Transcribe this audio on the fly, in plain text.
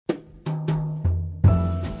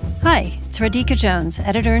Radhika Jones,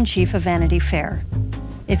 editor-in-chief of Vanity Fair.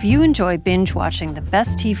 If you enjoy binge-watching the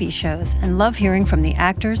best TV shows and love hearing from the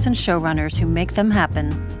actors and showrunners who make them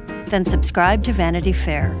happen, then subscribe to Vanity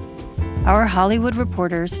Fair. Our Hollywood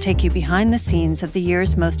reporters take you behind the scenes of the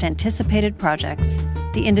year's most anticipated projects,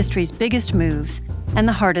 the industry's biggest moves, and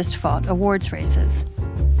the hardest-fought awards races.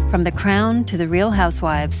 From The Crown to The Real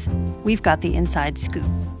Housewives, we've got the inside scoop.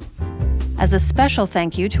 As a special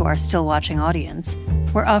thank you to our still-watching audience,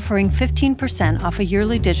 we're offering 15% off a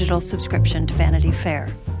yearly digital subscription to Vanity Fair.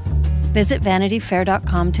 Visit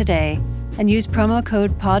vanityfair.com today and use promo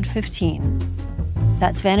code POD15.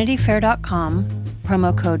 That's vanityfair.com,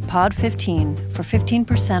 promo code POD15 for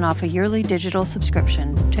 15% off a yearly digital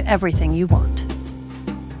subscription to everything you want.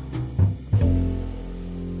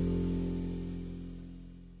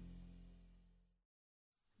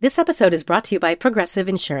 This episode is brought to you by Progressive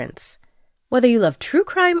Insurance. Whether you love true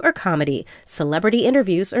crime or comedy, celebrity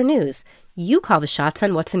interviews or news, you call the shots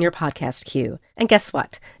on what's in your podcast queue. And guess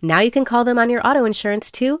what? Now you can call them on your auto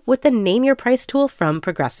insurance too with the Name Your Price tool from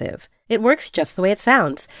Progressive. It works just the way it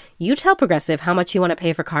sounds. You tell Progressive how much you want to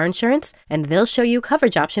pay for car insurance, and they'll show you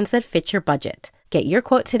coverage options that fit your budget. Get your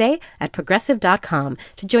quote today at Progressive.com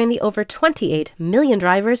to join the over 28 million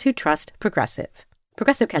drivers who trust Progressive.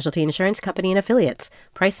 Progressive Casualty Insurance Company and Affiliates.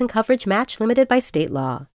 Price and coverage match limited by state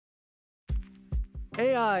law.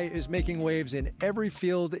 AI is making waves in every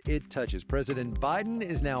field it touches. President Biden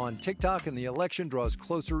is now on TikTok, and the election draws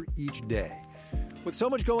closer each day. With so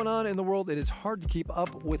much going on in the world, it is hard to keep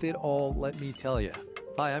up with it all, let me tell you.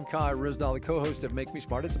 Hi, I'm Kai Rizdal, the co-host of Make Me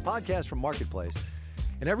Smart. It's a podcast from Marketplace.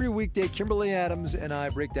 And every weekday, Kimberly Adams and I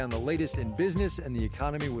break down the latest in business and the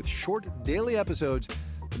economy with short daily episodes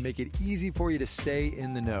to make it easy for you to stay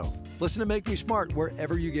in the know. Listen to Make Me Smart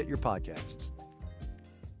wherever you get your podcasts.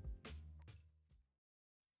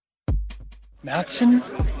 Mattson,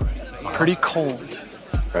 pretty cold.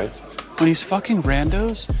 Right. When he's fucking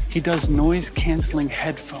randos, he does noise-canceling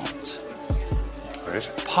headphones. Right.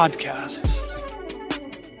 Podcasts.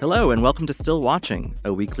 Hello, and welcome to Still Watching,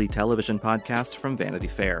 a weekly television podcast from Vanity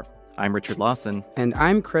Fair. I'm Richard Lawson. And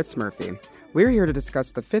I'm Chris Murphy. We're here to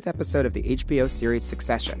discuss the 5th episode of the HBO series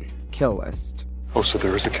Succession, Kill List. Oh, so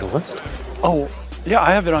there is a kill list? Oh, yeah,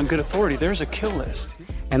 I have it on good authority. There's a kill list.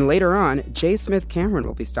 And later on, J. Smith Cameron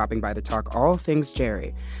will be stopping by to talk all things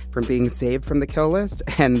Jerry, from being saved from the kill list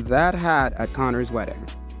and that hat at Connor's wedding.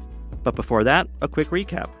 But before that, a quick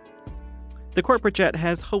recap. The corporate jet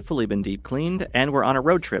has hopefully been deep cleaned, and we're on a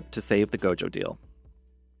road trip to save the Gojo deal.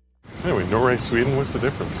 Anyway, Norway, Sweden, what's the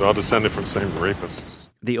difference? They're all descended from the same rapists.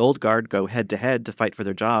 The old guard go head-to-head to fight for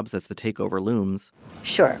their jobs as the takeover looms.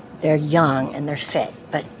 Sure, they're young and they're fit,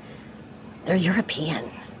 but they're European.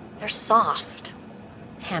 They're soft.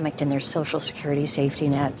 Hammocked in their social security safety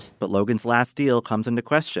nets. But Logan's last deal comes into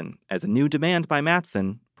question as a new demand by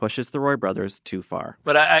Mattson pushes the Roy brothers too far.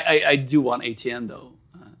 But I do want ATN, though.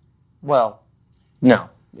 Well,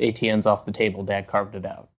 no. ATN's off the table. Dad carved it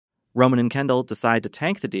out. Roman and Kendall decide to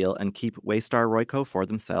tank the deal and keep Waystar Royco for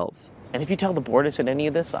themselves. And if you tell the board I said any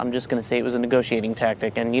of this, I'm just going to say it was a negotiating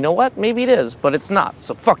tactic. And you know what? Maybe it is, but it's not.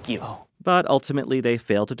 So fuck you. But ultimately, they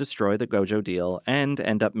fail to destroy the Gojo deal and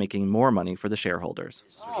end up making more money for the shareholders.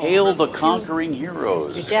 Hail the conquering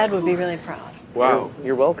heroes. Your dad would be really proud. Wow,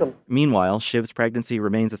 you're welcome. Meanwhile, Shiv's pregnancy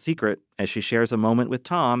remains a secret as she shares a moment with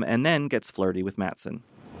Tom and then gets flirty with Mattson.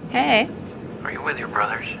 Hey. Are you with your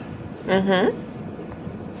brothers? Mm-hmm.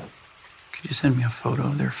 Could you send me a photo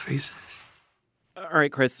of their faces? All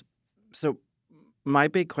right, Chris. So my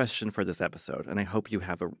big question for this episode, and I hope you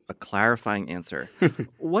have a clarifying answer.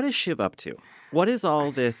 What is Shiv up to? What is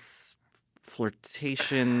all this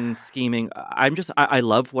flirtation, scheming? I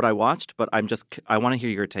love what I watched, but I want to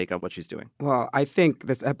hear your take on what she's doing. Well, I think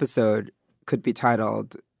this episode could be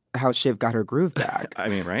titled How Shiv Got Her Groove Back. I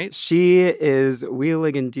mean, right? She is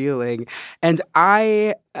wheeling and dealing. And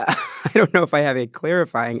I don't know if I have a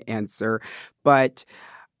clarifying answer, but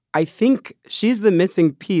I think she's the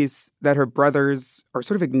missing piece that her brothers are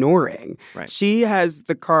sort of ignoring. Right. She has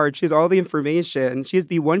the card. She has all the information. She has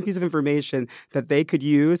the one piece of information that they could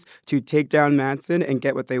use to take down Mattson and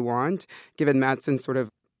get what they want, given Mattson's sort of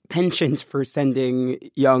penchant for sending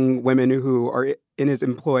young women who are in his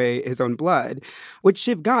employ his own blood, which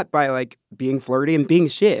Shiv got by, like, being flirty and being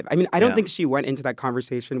Shiv. I mean, I don't think she went into that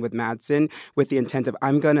conversation with Mattson with the intent of,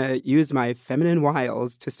 I'm going to use my feminine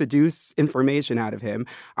wiles to seduce information out of him.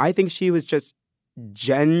 I think she was just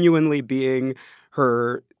genuinely being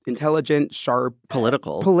her intelligent, sharp,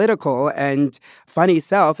 political and funny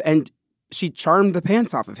self, and she charmed the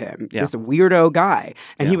pants off of him, this weirdo guy.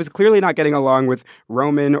 And he was clearly not getting along with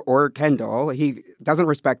Roman or Kendall. He doesn't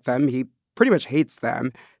respect them. He pretty much hates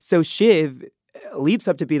them. So Shiv leaps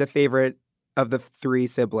up to be the favorite of the three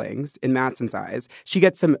siblings in Matsson's eyes. She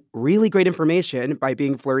gets some really great information by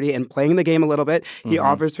being flirty and playing the game a little bit. He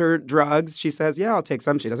offers her drugs. She says, yeah, I'll take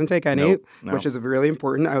some. She doesn't take any, which is really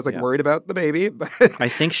important. I was worried about the baby. But I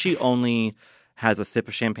think she only has a sip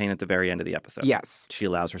of champagne at the very end of the episode. Yes. She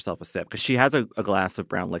allows herself a sip because she has a glass of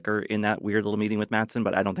brown liquor in that weird little meeting with Matsson,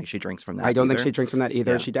 but I don't think she drinks from that I don't either. think she drinks from that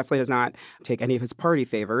either. Yeah. She definitely does not take any of his party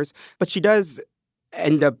favors, but she does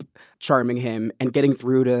end up charming him and getting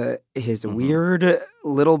through to his weird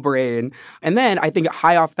little brain. And then I think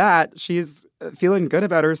high off that, she's feeling good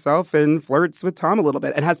about herself and flirts with Tom a little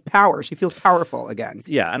bit and has power. She feels powerful again.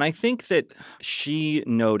 Yeah, and I think that she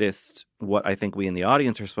noticed what I think we in the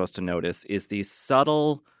audience are supposed to notice is these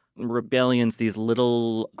subtle rebellions, these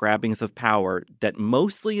little grabbings of power that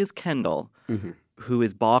mostly is Kendall, who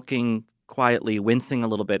is balking quietly, wincing a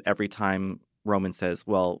little bit every time Roman says,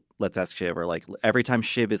 well, let's ask Shiv, or every time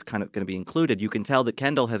Shiv is kind of going to be included, you can tell that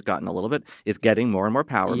Kendall has gotten a little bit, is getting more and more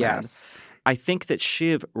power. Yes. I think that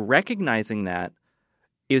Shiv recognizing that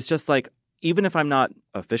is just even if I'm not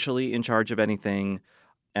officially in charge of anything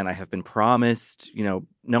and I have been promised, no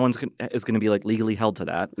one's is going to be legally held to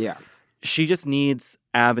that. Yeah. She just needs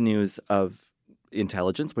avenues of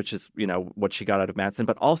intelligence, which is, what she got out of Matsson,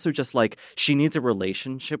 but also just she needs a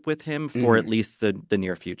relationship with him for at least the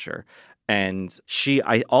near future. And she,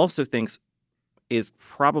 I also think, is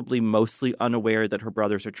probably mostly unaware that her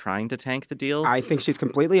brothers are trying to tank the deal. I think she's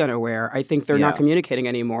completely unaware. I think they're not communicating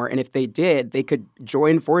anymore. And if they did, they could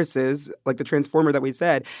join forces, like the Transformer that we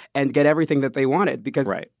said, and get everything that they wanted. Because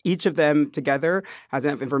each of them together has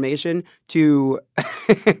enough information to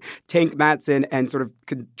tank Matsson and sort of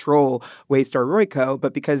control Waystar Royco.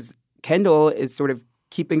 But because Kendall is sort of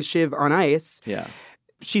keeping Shiv on ice,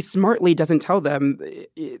 she smartly doesn't tell them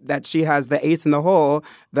that she has the ace in the hole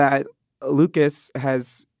that Lucas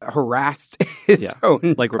has harassed his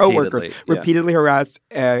own coworkers, repeatedly harassed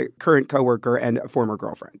a current coworker and a former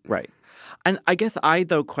girlfriend. Right. And I guess I,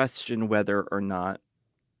 though, question whether or not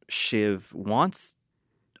Shiv wants...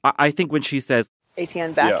 I think when she says...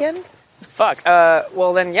 ATN back in? Fuck.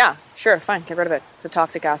 Well, then, yeah. Sure, fine. Get rid of it. It's a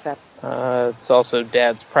toxic asset. It's also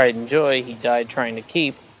Dad's pride and joy he died trying to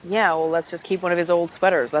keep. Yeah, well, let's just keep one of his old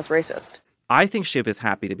sweaters. Less racist. I think Shiv is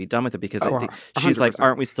happy to be done with it because I think she's 100%.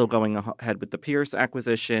 aren't we still going ahead with the Pierce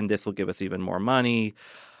acquisition? This will give us even more money.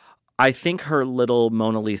 I think her little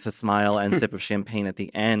Mona Lisa smile and sip of champagne at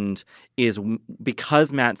the end is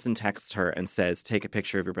because Matsson texts her and says, take a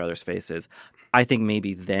picture of your brother's faces. I think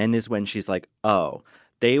maybe then is when she's like, oh,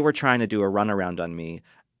 they were trying to do a runaround on me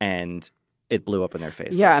and it blew up in their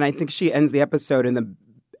faces. Yeah, and I think she ends the episode in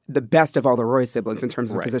the best of all the Roy siblings in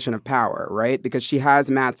terms of position of power, right? Because she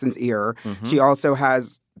has Matsson's ear. She also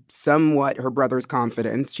has somewhat her brother's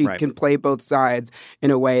confidence. She can play both sides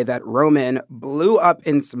in a way that Roman blew up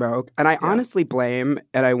in smoke. And I honestly blame,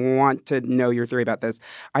 and I want to know your theory about this,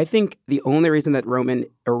 I think the only reason that Roman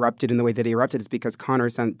erupted in the way that he erupted is because Connor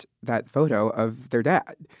sent that photo of their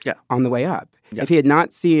dad on the way up. If he had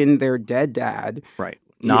not seen their dead dad...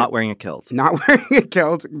 Not wearing a kilt. Not wearing a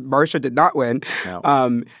kilt. Marcia did not win.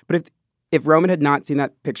 No. But if Roman had not seen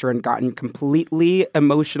that picture and gotten completely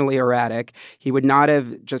emotionally erratic, he would not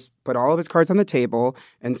have just put all of his cards on the table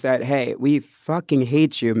and said, hey, we fucking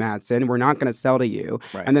hate you, Matsson. We're not going to sell to you.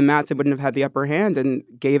 And then Matsson wouldn't have had the upper hand and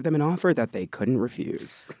gave them an offer that they couldn't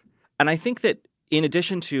refuse. And I think that in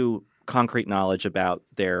addition to concrete knowledge about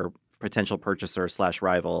their potential purchaser /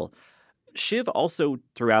 rival, Shiv also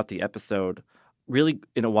throughout the episode really,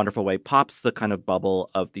 in a wonderful way, pops the kind of bubble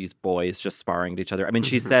of these boys just sparring at each other. I mean,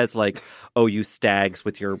 she says, oh, you stags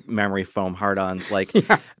with your memory foam hard-ons,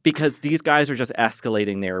 because these guys are just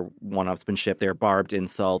escalating their one-upsmanship, their barbed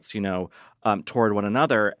insults, toward one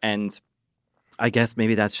another. And I guess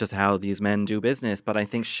maybe that's just how these men do business. But I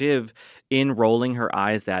think Shiv, in rolling her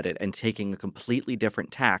eyes at it and taking a completely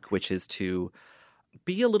different tack, which is to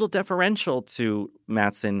be a little deferential to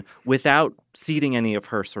Matsson without ceding any of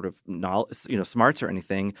her sort of knowledge, smarts or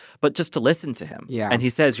anything, but just to listen to him. Yeah. And he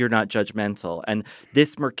says, you're not judgmental. And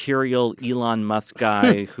this mercurial Elon Musk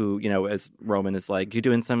guy who, as Roman is like, you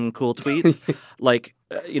doing some cool tweets?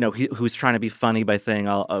 Who's trying to be funny by saying,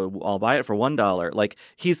 I'll buy it for $1.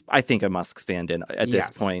 He's, I think, a Musk stand-in at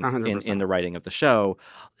this point in the writing of the show.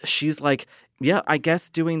 She's like, yeah, I guess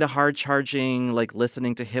doing the hard charging,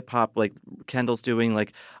 listening to hip hop, Kendall's doing,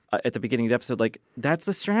 at the beginning of the episode, that's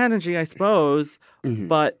a strategy, I suppose.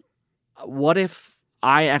 But what if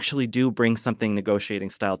I actually do bring something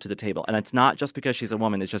negotiating style to the table? And it's not just because she's a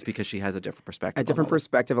woman; it's just because she has a different perspective. A different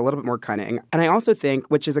perspective, a little bit more cunning. And I also think,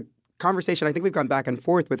 which is a conversation, I think we've gone back and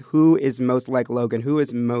forth with who is most like Logan, who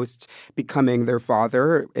is most becoming their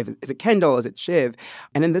father. Is it Kendall? Is it Shiv?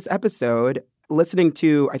 And in this episode, listening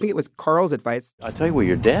to, I think it was Carl's advice. I tell you what,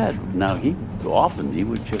 your dad, now he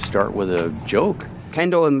would just start with a joke.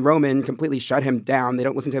 Kendall and Roman completely shut him down. They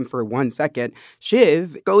don't listen to him for 1 second.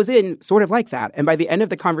 Shiv goes in sort of like that. And by the end of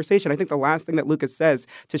the conversation, I think the last thing that Lucas says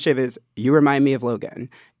to Shiv is, "You remind me of Logan.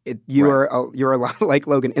 You're a lot like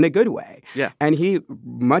Logan in a good way." Yeah. And he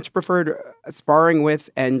much preferred sparring with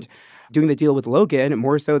and doing the deal with Logan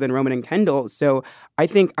more so than Roman and Kendall. So I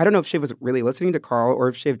don't know if Shiv was really listening to Carl or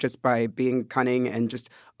if Shiv, just by being cunning and just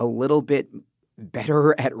a little bit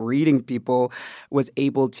better at reading people, was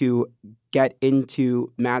able to get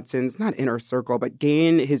into Madsen's, not inner circle, but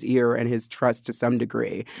gain his ear and his trust to some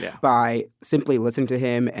degree by simply listening to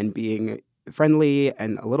him and being friendly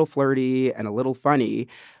and a little flirty and a little funny.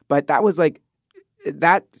 But that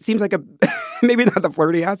seems like a, maybe not the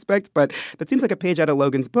flirty aspect, but that seems like a page out of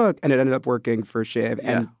Logan's book, and it ended up working for Shiv.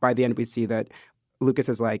 Yeah. And by the end, we see that Lucas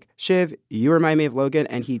is like, "Shiv, you remind me of Logan,"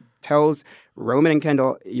 and he tells Roman and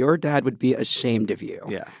Kendall, "Your dad would be ashamed of you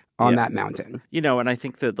on that mountain." And I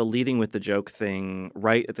think that the leading with the joke thing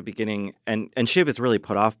right at the beginning, and Shiv is really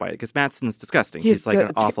put off by it because Madsen's disgusting. He's like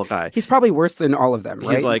an awful guy. He's probably worse than all of them,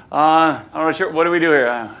 right? He's like, I'm not sure. What do we do here?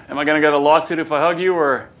 Am I going to get a lawsuit if I hug you,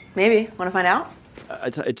 or? Maybe. Want to find out?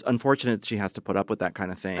 It's unfortunate she has to put up with that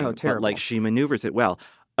kind of thing. Oh, terrible. But she maneuvers it well.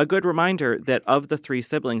 A good reminder that of the three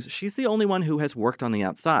siblings, she's the only one who has worked on the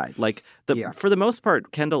outside. For the most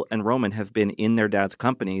part, Kendall and Roman have been in their dad's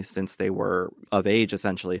company since they were of age,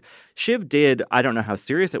 essentially. Shiv did, I don't know how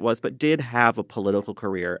serious it was, but did have a political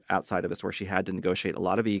career outside of this where she had to negotiate a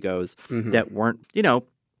lot of egos that weren't,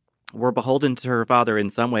 were beholden to her father in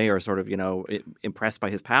some way or sort of, impressed by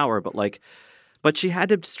his power. But she had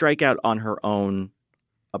to strike out on her own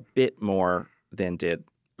a bit more than did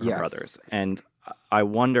her brothers. And I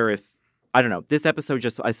wonder if, I don't know, this episode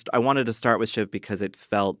I wanted to start with Shiv because it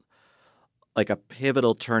felt like a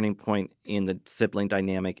pivotal turning point in the sibling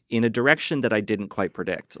dynamic in a direction that I didn't quite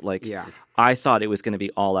predict. I thought it was going to be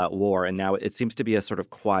all-out war, and now it seems to be a sort of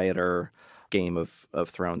quieter Game of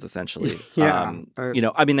Thrones, essentially.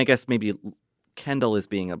 I guess maybe Kendall is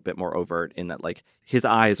being a bit more overt in that, his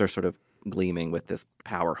eyes are sort of gleaming with this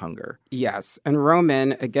power hunger. Yes. And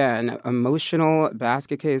Roman, again, emotional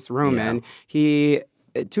basket case Roman, he,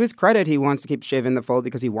 to his credit, he wants to keep Shiv in the fold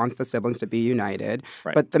because he wants the siblings to be united.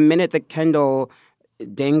 Right. But the minute that Kendall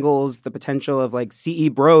dangles the potential of CE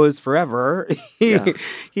bros forever,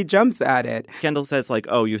 he jumps at it. Kendall says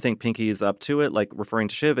 "Oh, you think Pinky's up to it?" Referring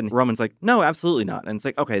to Shiv, and Roman's like, "No, absolutely not." And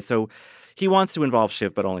it's okay, so he wants to involve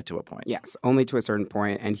Shiv, but only to a point. Yes, only to a certain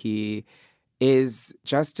point, and he is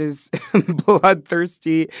just as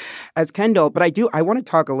bloodthirsty as Kendall. But I want to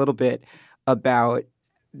talk a little bit about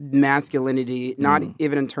masculinity, not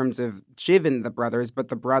even in terms of Shiv and the brothers, but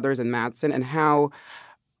the brothers and Madsen, and how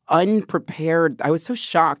unprepared. I was so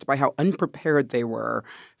shocked by how unprepared they were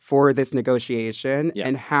for this negotiation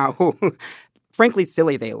and how, frankly,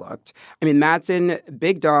 silly they looked. I mean, Madsen,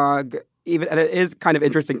 big dog. And it is kind of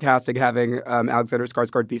interesting casting having Alexander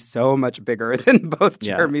Skarsgård be so much bigger than both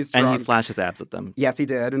Jeremy Strong. And he flashes abs at them. Yes, he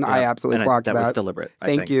did, and I absolutely clocked that. That was deliberate, I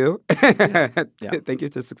think. You. Thank you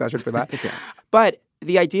to Succession for that. Yeah. But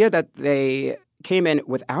the idea that they came in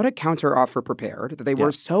without a counteroffer prepared, that they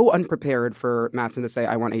were so unprepared for Madsen to say,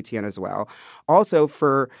 "I want ATN as well." Also,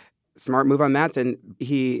 for smart move on Madsen,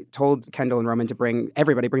 he told Kendall and Roman to bring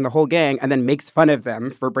the whole gang, and then makes fun of them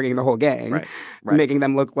for bringing the whole gang, right. Making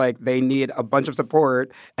them look like they need a bunch of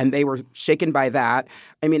support, and they were shaken by that.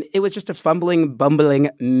 I mean, it was just a fumbling,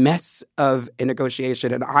 bumbling mess of a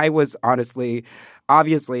negotiation, and I was honestly,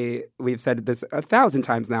 obviously, we've said this 1,000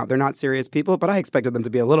 times now, they're not serious people, but I expected them to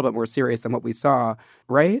be a little bit more serious than what we saw,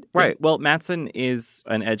 right? Right. Well, Madsen is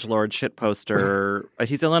an edgelord shitposter.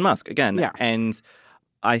 He's Elon Musk, again. Yeah. And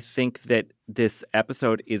I think that this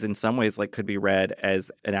episode is in some ways could be read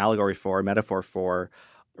as an allegory for, a metaphor for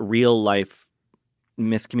real life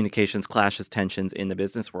miscommunications, clashes, tensions in the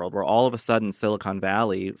business world, where all of a sudden Silicon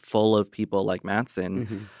Valley, full of people like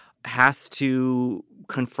Madsen, has to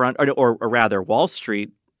confront, or rather Wall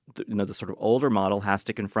Street, the sort of older model, has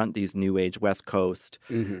to confront these new age West Coast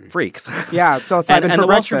freaks. Yeah, so and the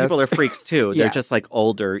Wall Street people are freaks too. They're just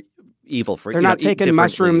older evil freaks. They're not taking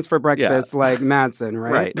mushrooms for breakfast like Madsen,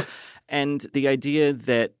 right? Right. And the idea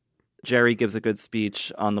that Jerry gives a good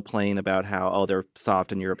speech on the plane about how, they're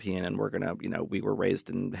soft and European and we're going to, we were raised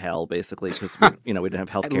in hell, basically, because, we didn't have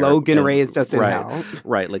health care. Logan raised us in hell.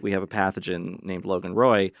 Right. We have a pathogen named Logan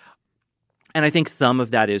Roy. And I think some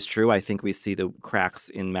of that is true. I think we see the cracks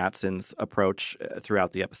in Madsen's approach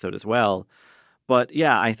throughout the episode as well. But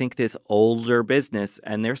yeah, I think this older business,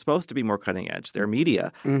 and they're supposed to be more cutting edge. They're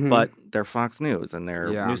media, but they're Fox News and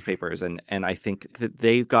they're newspapers. And I think that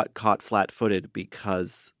they got caught flat-footed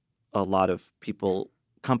because a lot of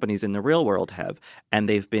companies in the real world have, and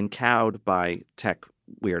they've been cowed by tech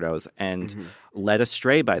weirdos and led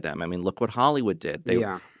astray by them. I mean, look what Hollywood did.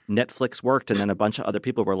 Netflix worked, and then a bunch of other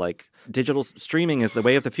people were like, digital streaming is the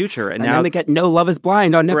way of the future. And now then we get No Love is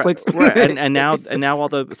Blind on Netflix. Right. and now all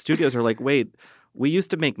the studios are like, wait, we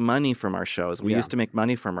used to make money from our shows. We used to make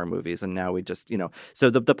money from our movies, and now we just, So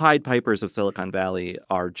the Pied Pipers of Silicon Valley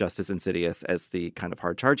are just as insidious as the kind of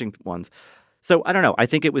hard-charging ones. So I don't know. I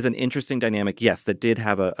think it was an interesting dynamic, yes, that did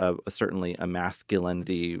have a certainly a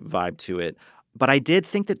masculinity vibe to it. But I did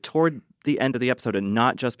think that toward the end of the episode, and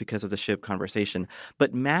not just because of the Shiv conversation,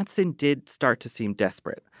 but Matsson did start to seem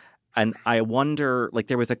desperate. And I wonder, like,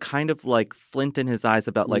 there was a kind of like flint in his eyes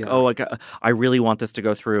about like, I really want this to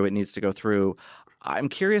go through. It needs to go through. I'm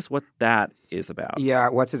curious what that is about. Yeah,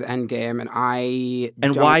 what's his end game? And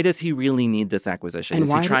why does he really need this acquisition?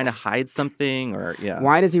 Is he trying to hide something, or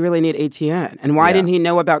why does he really need ATN? And why didn't he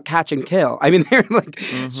know about Catch and Kill? I mean, they're like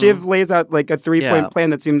Shiv lays out like a 3-point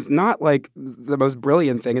plan that seems not like the most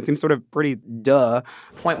brilliant thing. It seems sort of pretty duh.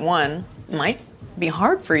 Point one might be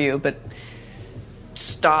hard for you, but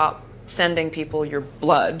stop sending people your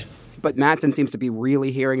blood. But Matsson seems to be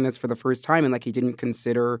really hearing this for the first time, and like he didn't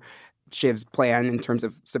consider Shiv's plan in terms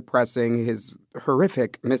of suppressing his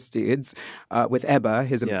horrific misdeeds with Ebba,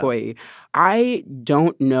 his employee. I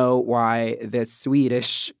don't know why this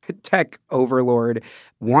Swedish tech overlord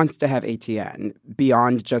wants to have ATN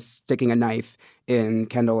beyond just sticking a knife in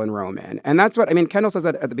Kendall and Roman. And that's what, I mean, Kendall says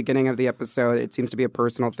that at the beginning of the episode. It seems to be a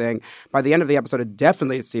personal thing. By the end of the episode, it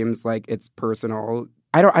definitely seems like it's personal.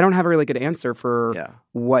 I don't have a really good answer for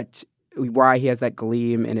why he has that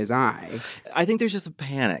gleam in his eye. I think there's just a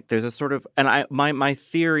panic. There's a sort of, and my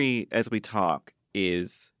theory as we talk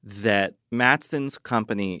is that Matsson's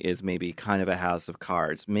company is maybe kind of a house of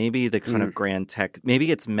cards. Maybe the kind of grand tech,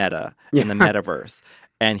 maybe it's meta in the metaverse.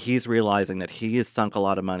 And he's realizing that he has sunk a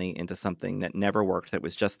lot of money into something that never worked, that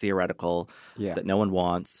was just theoretical, that no one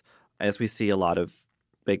wants, as we see a lot of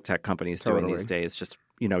big tech companies doing these days, just,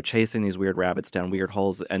 chasing these weird rabbits down weird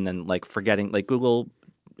holes and then like forgetting, like Google,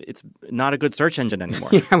 it's not a good search engine anymore.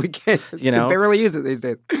 We can't. We barely use it these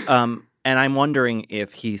days. And I'm wondering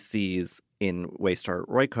if he sees in Waystar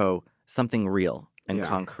Royco something real and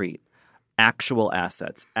concrete, actual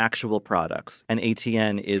assets, actual products, and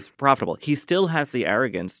ATN is profitable. He still has the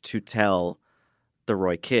arrogance to tell the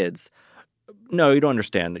Roy kids, no, you don't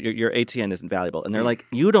understand. Your ATN isn't valuable. And they're like,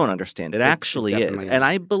 you don't understand. It actually is. And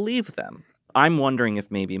I believe them. I'm wondering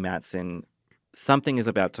if maybe Matsson, something is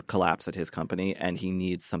about to collapse at his company and he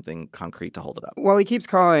needs something concrete to hold it up. Well, he keeps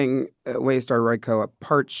calling Waystar Royco a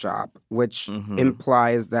part shop, which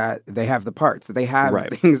implies that they have the parts, that they have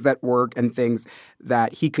things that work and things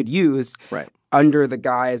that he could use under the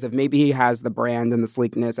guise of maybe he has the brand and the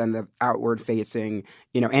sleekness and the outward facing,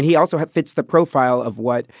 and he also fits the profile of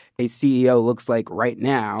what a CEO looks like right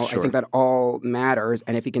now. I think that all matters.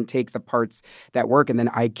 And if he can take the parts that work and then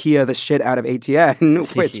IKEA the shit out of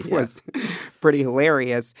ATN, which was pretty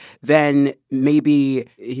hilarious, then maybe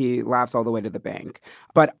he laughs all the way to the bank.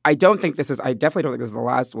 But I definitely don't think this is the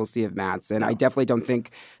last we'll see of Matsson. No. I definitely don't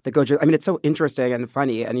think the Gojo, I mean, it's so interesting and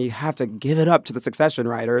funny, and you have to give it up to the Succession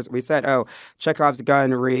writers. We said, Chekhov's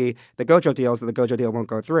gun the Gojo deal, so the Gojo deal won't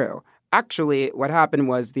go through. Actually, what happened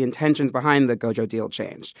was the intentions behind the Gojo deal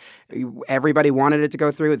changed. Everybody wanted it to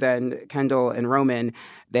go through. Then Kendall and Roman,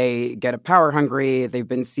 they get a power hungry. They've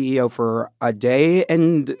been CEO for a day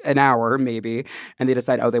and an hour, maybe, and they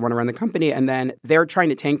decide, they want to run the company. And then they're trying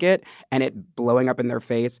to tank it, and it blowing up in their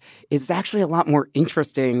face is actually a lot more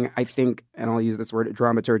interesting, I think, and I'll use this word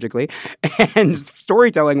dramaturgically, and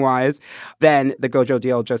storytelling-wise, than the Gojo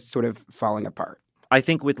deal just sort of falling apart. I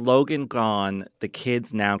think with Logan gone, the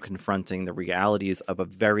kids now confronting the realities of a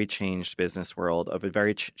very changed business world, of a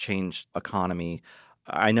very changed economy.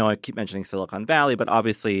 I know I keep mentioning Silicon Valley, but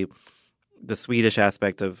obviously the Swedish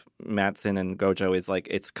aspect of Matsson and Gojo is like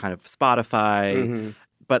it's kind of Spotify.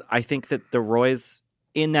 But I think that the Roys,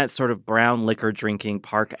 in that sort of brown liquor drinking,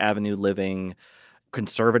 Park Avenue living,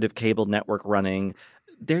 conservative cable network running,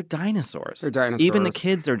 they're dinosaurs. They're dinosaurs. Even the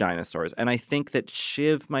kids are dinosaurs. And I think that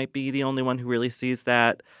Shiv might be the only one who really sees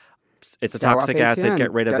that. It's a toxic acid.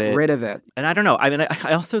 Get rid of it. Get rid of it. And I don't know. I mean,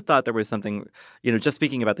 I also thought there was something, just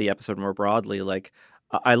speaking about the episode more broadly, like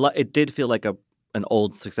it did feel like a an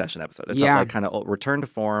old Succession episode. It Yeah. felt like kind of return to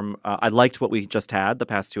form. I liked what we just had the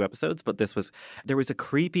past 2 episodes, but there was a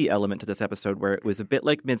creepy element to this episode where it was a bit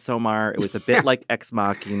like Midsommar. It was a bit like Ex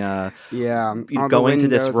Machina. Yeah. All the Going to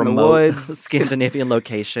this windows and the remote woods. Scandinavian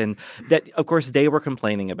location that, of course, they were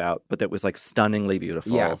complaining about, but that was like stunningly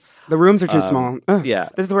beautiful. Yes. The rooms are too small. Ugh, Yeah.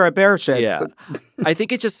 This is where a bear shits. Yeah. I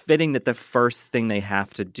think it's just fitting that the first thing they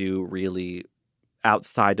have to do really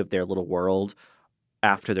outside of their little world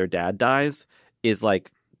after their dad dies is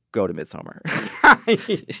like go to Midsommar.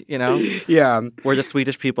 You know? Yeah. Where the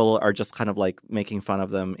Swedish people are just kind of like making fun of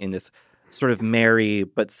them in this sort of merry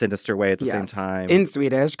but sinister way at the same time. In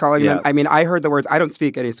Swedish, calling them, I mean, I heard the words, I don't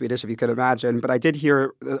speak any Swedish if you could imagine, but I did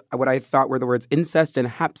hear what I thought were the words incest and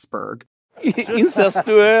Habsburg.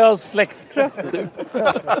 Incestuös släktträff.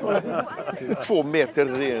 2 meter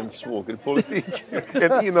ren svågerpolitik.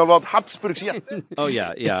 Ett innehav Habsburgsjätte. Oh,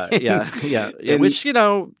 yeah. Which, you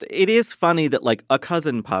know, it is funny that, like, a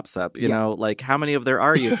cousin pops up, you know? Like, how many of there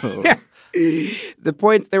are you? The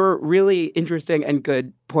points, there were really interesting and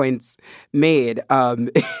good points made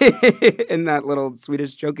in that little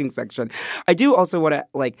Swedish joking section. I do also want to,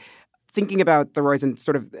 like, thinking about the rise and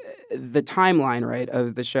sort of the timeline, right,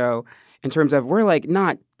 of the show in terms of we're, like,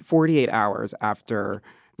 not 48 hours after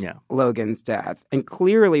Logan's death. And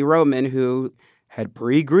clearly Roman, who had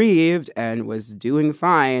pre-grieved and was doing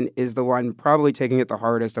fine, is the one probably taking it the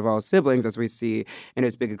hardest of all siblings, as we see in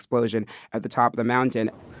his big explosion at the top of the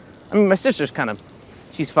mountain. I mean, my sister's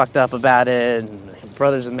she's fucked up about it, and my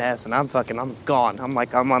brother's a mess, and I'm gone.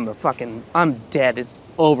 I'm dead. It's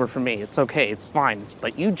over for me. It's okay. It's fine.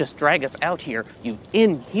 But you just drag us out here, you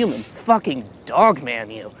inhuman fucking dog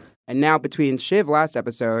man, you. And now between Shiv last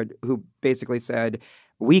episode, who basically said,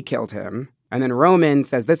 we killed him, and then Roman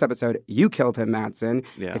says this episode, you killed him, Matsson.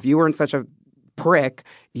 Yeah. If you weren't such a prick,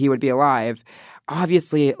 he would be alive.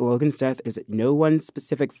 Obviously, Logan's death is no one's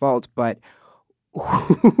specific fault, but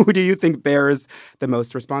who do you think bears the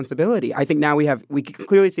most responsibility? I think now we can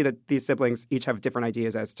clearly see that these siblings each have different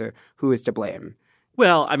ideas as to who is to blame.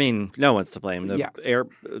 Well, I mean, no one's to blame. The Yes.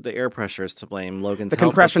 air pressure is to blame. Logan's The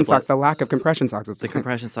health compression is to blame. socks, the lack of compression socks is to The blame.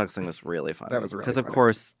 compression socks thing was really funny. That was really Because, of funny.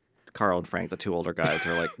 course, Carl and Frank, the 2 older guys,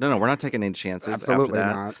 are like, no, we're not taking any chances Absolutely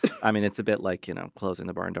after that. not. I mean, it's a bit like, you know, closing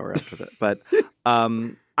the barn door after that. But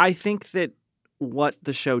I think that what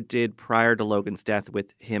the show did prior to Logan's death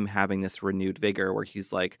with him having this renewed vigor where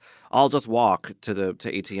he's like, I'll just walk to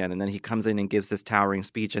ATN, and then he comes in and gives this towering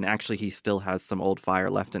speech, and actually he still has some old fire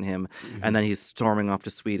left in him, and then he's storming off to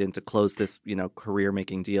Sweden to close this, you know,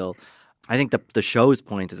 career-making deal. I think the show's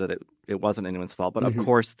point is that it wasn't anyone's fault, but of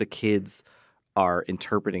course the kids are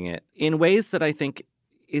interpreting it in ways that I think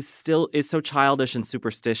is so childish and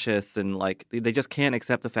superstitious, and like they just can't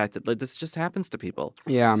accept the fact that like, this just happens to people.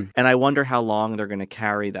 Yeah. And I wonder how long they're going to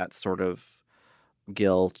carry that sort of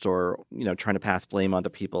guilt or, you know, trying to pass blame onto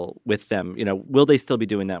people with them. You know, will they still be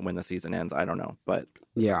doing that when the season ends? I don't know. But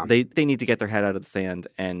yeah, they need to get their head out of the sand,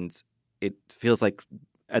 and it feels like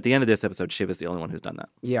at the end of this episode, Shiv is the only one who's done that.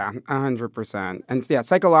 Yeah, 100%. And yeah,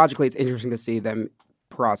 psychologically, it's interesting to see them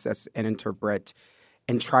process and interpret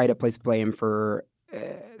and try to place blame for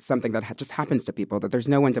something that just happens to people, that there's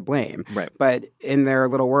no one to blame. Right. But in their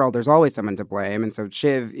little world, there's always someone to blame. And so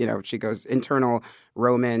Shiv, you know, she goes internal.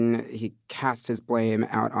 Roman, he casts his blame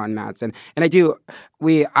out on Matsson. And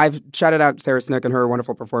I've shouted out Sarah Snook and her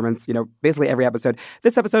wonderful performance, you know, basically every episode.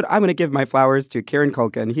 This episode, I'm going to give my flowers to Kieran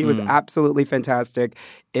Culkin. He was absolutely fantastic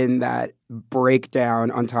in that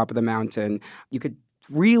breakdown on top of the mountain. You could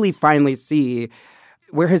really finally see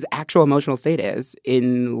where his actual emotional state is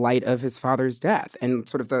in light of his father's death. And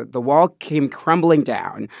sort of the wall came crumbling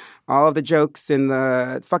down. All of the jokes and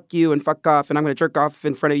the fuck you and fuck off and I'm going to jerk off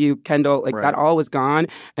in front of you, Kendall, like that all was gone.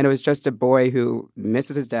 And it was just a boy who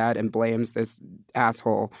misses his dad and blames this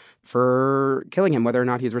asshole for killing him, whether or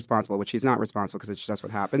not he's responsible, which he's not responsible because it's just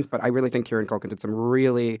what happens. But I really think Kieran Culkin did some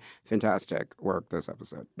really fantastic work this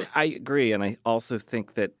episode. I agree. And I also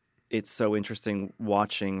think that it's so interesting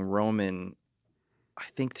watching Roman. I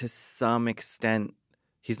think to some extent,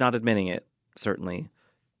 he's not admitting it, certainly,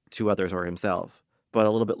 to others or himself, but a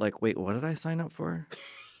little bit like, wait, what did I sign up for?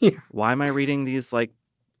 Yeah. Why am I reading these, like,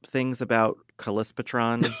 things about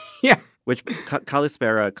Callispatron? Yeah. Which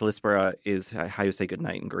Callispera is how you say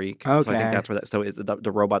goodnight in Greek. Okay. So I think that's where so is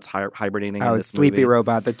the robot's hibernating. Oh, in it's this Sleepy movie.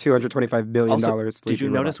 Robot, the $225 billion Also, Sleepy did you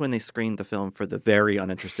Robot. notice when they screened the film for the very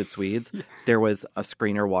uninterested Swedes, there was a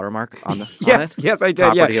screener watermark on the Yes, on it? yes, I did.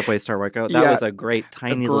 Property yeah. of Waystar Waco. That was a great,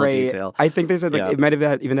 tiny little detail. I think they said like, it might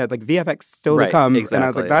have even had like VFX still to come, exactly. and I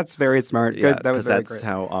was like, that's very smart. Yeah, Good, that was very that's great.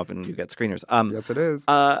 how often you get screeners. Yes, it is.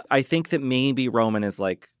 I think that maybe Roman is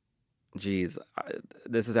like, geez,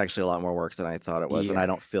 this is actually a lot more work than I thought it was, and Yeah. I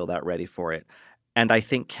don't feel that ready for it. And I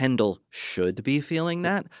think Kendall should be feeling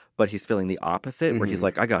that, but he's feeling the opposite, where he's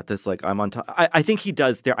like, I got this, like, I'm on top. I think he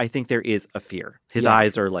does. I think there is a fear. His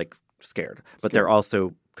eyes are, like, scared, but they're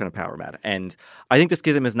also kind of power mad. And I think the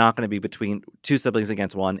schism is not going to be between two siblings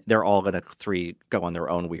against one. They're all going to three go on their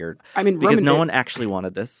own weird. I mean, because Roman one actually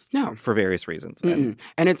wanted this for various reasons. And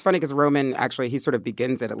it's funny because Roman actually, he sort of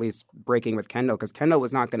begins it at least breaking with Kendall, because Kendall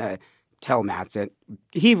was not going to tell Matsson.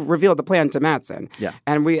 He revealed the plan to Matsson. Yeah.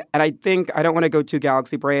 And I think, I don't want to go too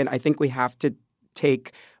galaxy brain. I think we have to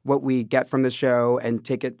take what we get from the show and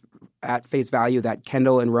take it at face value that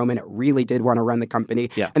Kendall and Roman really did want to run the company.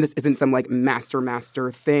 Yeah. And this isn't some like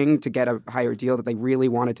master thing to get a higher deal, that they really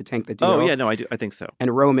wanted to tank the deal. Oh, yeah, no, I think so.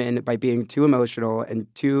 And Roman, by being too emotional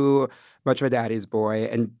and too much of a daddy's boy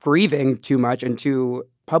and grieving too much and too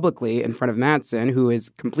publicly in front of Matsson, who is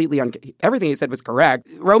completely everything he said was correct.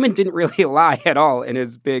 Roman didn't really lie at all in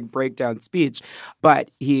his big breakdown speech,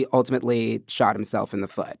 but he ultimately shot himself in the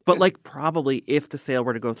foot. But like, probably if the sale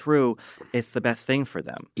were to go through, it's the best thing for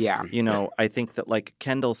them. Yeah. You know, I think that like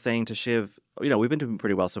Kendall saying to Shiv, you know, we've been doing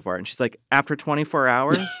pretty well so far. And she's like, after 24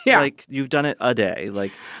 hours, like, you've done it a day.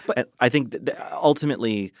 Like, but I think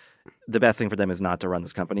ultimately the best thing for them is not to run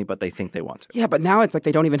this company, but they think they want to. Yeah, but now it's like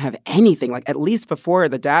they don't even have anything. Like, at least before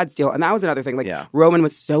the dad's deal. And that was another thing. Like, Roman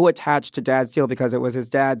was so attached to dad's deal because it was his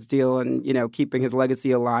dad's deal and, you know, keeping his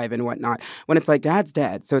legacy alive and whatnot. When it's like, dad's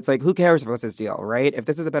dead. So it's like, who cares if it was his deal, right? If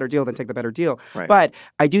this is a better deal, then take the better deal. Right. But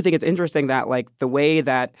I do think it's interesting that, like, the way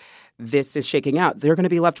that this is shaking out, they're going to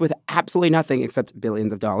be left with absolutely nothing except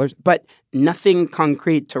billions of dollars, but nothing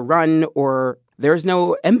concrete to run, or there's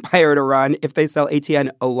no empire to run if they sell ATN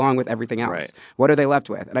along with everything else. Right. What are they left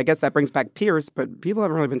with? And I guess that brings back Pierce, but people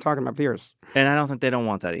haven't really been talking about Pierce. And I don't think they don't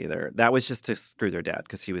want that either. That was just to screw their dad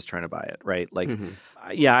because he was trying to buy it, right? Like,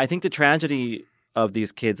 yeah, I think the tragedy of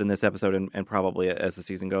these kids in this episode, and probably as the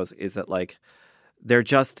season goes, is that, like, they're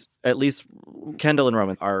just, at least Kendall and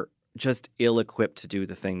Roman are just ill-equipped to do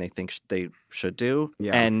the thing they think they should do.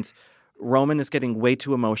 Yeah. And Roman is getting way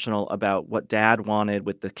too emotional about what dad wanted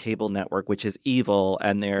with the cable network, which is evil,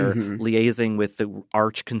 and they're liaising with the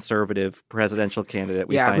arch-conservative presidential candidate,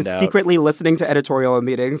 we find who's out. secretly listening to editorial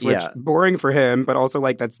meetings, which boring for him, but also,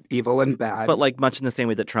 like, that's evil and bad. But, like, much in the same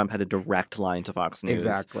way that Trump had a direct line to Fox News.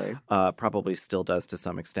 Exactly. Probably still does to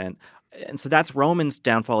some extent. And so that's Roman's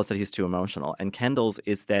downfall, is that he's too emotional. And Kendall's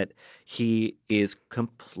is that he is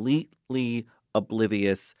completely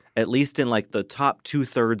oblivious, at least in like the top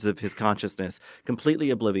 2/3 of his consciousness, completely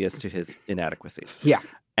oblivious to his inadequacies. Yeah.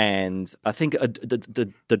 And I think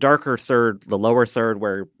the darker third, the lower third,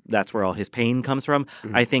 where that's where all his pain comes from,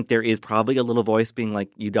 I think there is probably a little voice being like,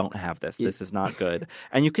 you don't have this. This is not good.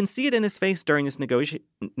 And you can see it in his face during his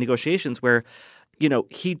negotiations where, you know,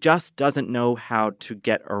 he just doesn't know how to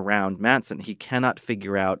get around Matsson. He cannot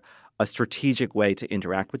figure out a strategic way to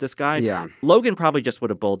interact with this guy. Yeah. Logan probably just would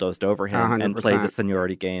have bulldozed over him 100%. and played the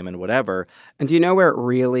seniority game and whatever. And do you know where it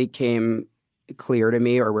really came clear to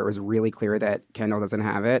me, or where it was really clear that Kendall doesn't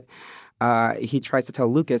have it? He tries to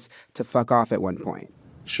tell Lucas to fuck off at one point.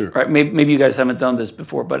 Sure. All right, maybe you guys haven't done this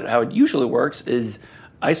before, but how it usually works is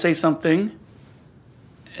I say something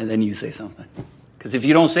and then you say something. Because if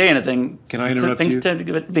you don't say anything, can I interrupt things you? tend to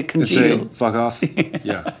get a bit congealed. Say, fuck off?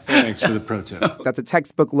 Yeah. Thanks for the pro tip. That's a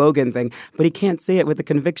textbook Logan thing, but he can't say it with the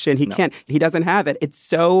conviction. He can't. He doesn't have it.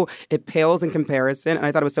 It pales in comparison, and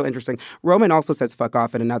I thought it was so interesting. Roman also says fuck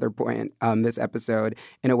off at another point this episode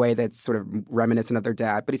in a way that's sort of reminiscent of their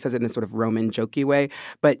dad, but he says it in a sort of Roman jokey way.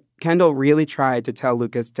 But Kendall really tried to tell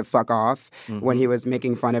Lucas to fuck off when he was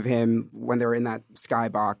making fun of him when they were in that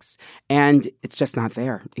skybox, and it's just not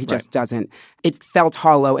there. He just doesn't. It felt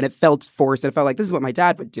hollow and it felt forced. And it felt like this is what my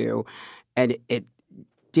dad would do, and it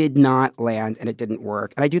did not land and it didn't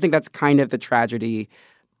work. And I do think that's kind of the tragedy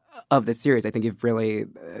of the series. I think you've really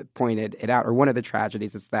pointed it out. Or one of the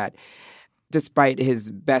tragedies is that despite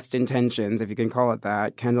his best intentions, if you can call it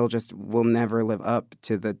that, Kendall just will never live up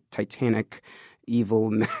to the Titanic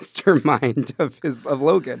evil mastermind of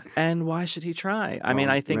Logan. And why should he try? I mean,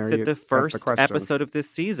 I think that the first episode of this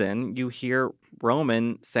season, you hear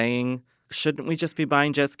Roman saying, shouldn't we just be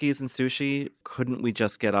buying jet skis and sushi? Couldn't we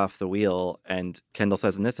just get off the wheel? And Kendall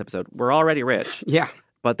says in this episode, we're already rich. Yeah.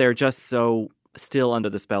 But they're just so still under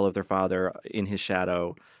the spell of their father in his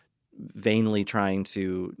shadow, vainly trying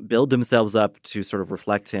to build themselves up to sort of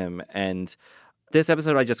reflect him. And this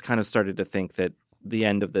episode, I just kind of started to think that the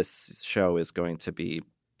end of this show is going to be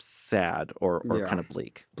sad or kind of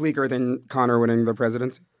bleak. Bleaker than Connor winning the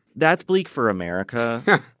presidency? That's bleak for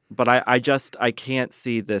America. But I can't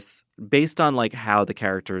see this based on like how the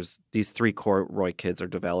characters, these 3 core Roy kids are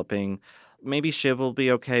developing, maybe Shiv will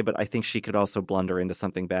be okay, but I think she could also blunder into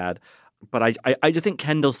something bad. But I just think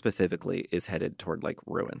Kendall specifically is headed toward like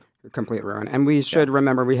ruin. Complete ruin. And we should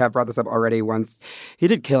remember, we have brought this up already once, he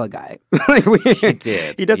did kill a guy. He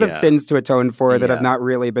did. He does have sins to atone for that have not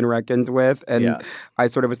really been reckoned with. And I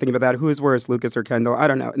sort of was thinking about that. Who's worse, Lucas or Kendall? I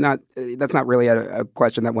don't know. That's not really a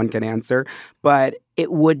question that one can answer. But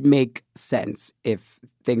it would make sense if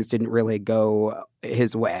things didn't really go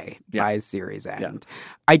his way by series end. Yeah.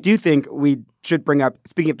 I do think we should bring up,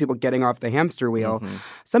 speaking of people getting off the hamster wheel,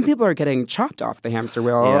 some people are getting chopped off the hamster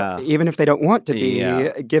wheel, even if they don't want to be,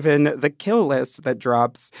 given the kill list that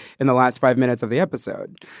drops in the last 5 minutes of the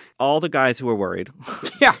episode. All the guys who were worried.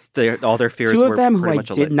 All their fears 2 were of them who pretty I much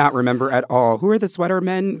did not remember at all. Who are the sweater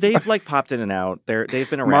men? They've like popped in and out. They've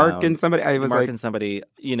been around. Mark and somebody. Mark and somebody,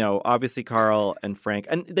 you know, obviously Carl and Frank.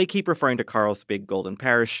 And they keep referring to Carl's big golden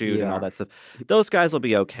parachute and all that stuff. Those guys will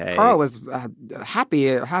be okay. Carl was happy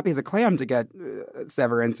as a clam to get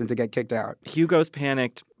severance and to get kicked out. Hugo's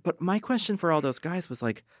panicked. But my question for all those guys was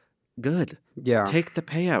like, good. Yeah. Take the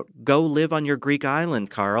payout. Go live on your Greek island,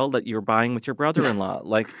 Carl, that you're buying with your brother-in-law.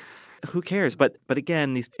 Like, who cares? But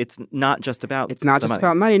again, it's not just about It's not just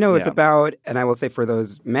about money. No, it's about, and I will say for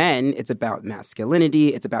those men, it's about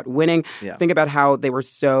masculinity. It's about winning. Yeah. Think about how they were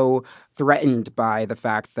so threatened by the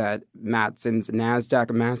fact that Matsson's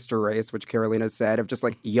NASDAQ master race, which Carolina said, of just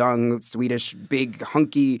like young, Swedish, big,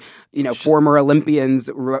 hunky, you know, former Olympians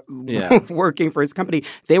working for his company.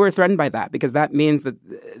 They were threatened by that because that means that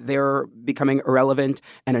they're becoming irrelevant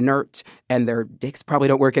and inert and their dicks probably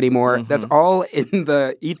don't work anymore. That's all in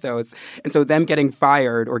the ethos. And so them getting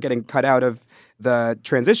fired or getting cut out of the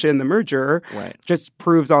transition, the merger, just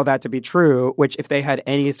proves all that to be true, which if they had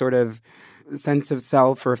any sort of sense of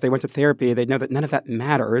self or if they went to therapy, they'd know that none of that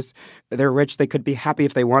matters. They're rich. They could be happy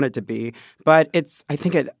if they wanted to be. But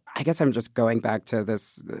I guess I'm just going back to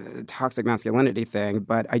this toxic masculinity thing,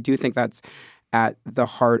 but I do think that's at the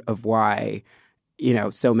heart of why, you know,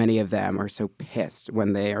 so many of them are so pissed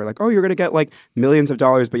when they are like, oh, you're going to get like millions of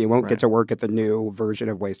dollars, but you won't get to work at the new version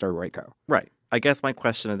of Waystar Royco. Right. I guess my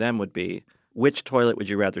question to them would be, which toilet would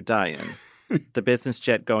you rather die in? The business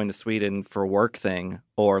jet going to Sweden for work thing,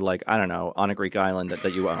 or like, I don't know, on a Greek island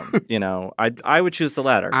that you own. You know, I would choose the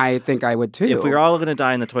latter. I think I would too. If we were all going to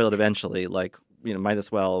die in the toilet eventually, like, you know, might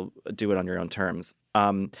as well do it on your own terms.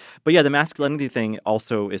 But yeah, the masculinity thing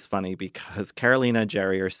also is funny because Carolina and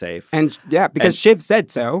Jerry are safe. And because Shiv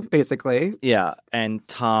said so, basically. Yeah, and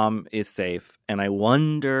Tom is safe. And I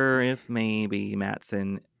wonder if maybe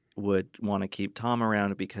Matsson would want to keep Tom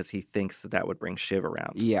around because he thinks that would bring Shiv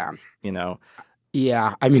around. Yeah. You know?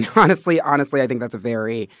 Yeah. I mean, honestly, I think that's a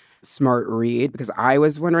very smart read because I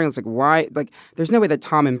was wondering, it's like, why? Like, there's no way that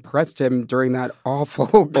Tom impressed him during that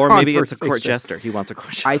awful Or maybe it's a court jester. He wants a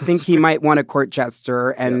court jester. I think he might want a court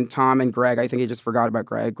jester. And Tom and Greg, I think he just forgot about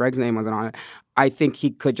Greg. Greg's name wasn't on it. I think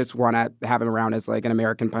he could just want to have him around as like an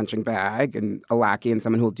American punching bag and a lackey and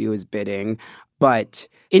someone who'll do his bidding. But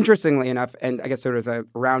interestingly enough, and I guess sort of to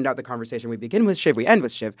round out the conversation, we begin with Shiv, we end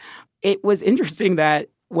with Shiv. It was interesting that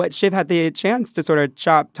Shiv had the chance to sort of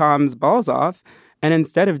chop Tom's balls off. And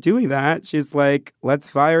instead of doing that, she's like, let's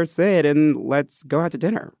fire Sid and let's go out to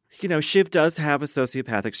dinner. You know, Shiv does have a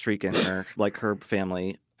sociopathic streak in her, like her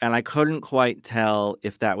family. And I couldn't quite tell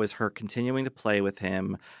if that was her continuing to play with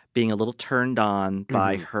him, being a little turned on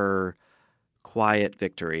by her quiet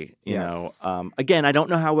victory, you know. Again, I don't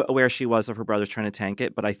know how aware she was of her brothers trying to tank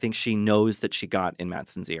it, but I think she knows that she got in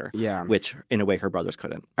Matsson's ear, which in a way her brothers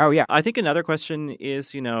couldn't. Oh, yeah. I think another question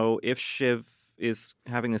is, you know, if Shiv is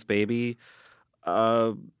having this baby,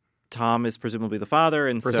 Tom is presumably the father,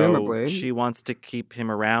 and so she wants to keep him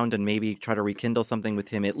around and maybe try to rekindle something with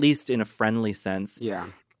him, at least in a friendly sense. Yeah.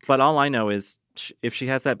 But all I know is if she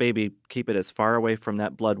has that baby, keep it as far away from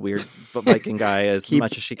that blood weird Viking guy as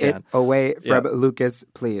much as she can. It away from Lucas,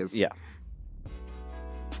 please. Yeah.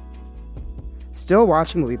 Still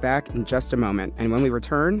watching, we'll be back in just a moment. And when we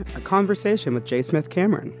return, a conversation with J. Smith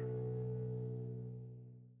Cameron.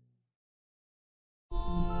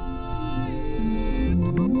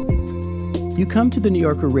 You come to the New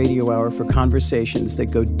Yorker Radio Hour for conversations that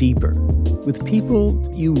go deeper with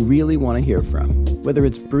people you really want to hear from, whether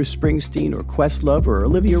it's Bruce Springsteen or Questlove or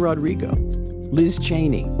Olivia Rodrigo, Liz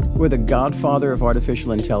Cheney, or the godfather of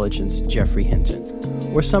artificial intelligence, Jeffrey Hinton,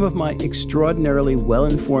 or some of my extraordinarily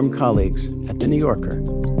well-informed colleagues at The New Yorker.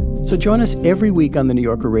 So join us every week on the New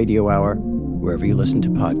Yorker Radio Hour, wherever you listen to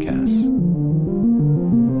podcasts.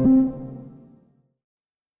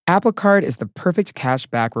 Apple Card is the perfect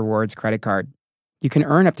cash-back rewards credit card. You can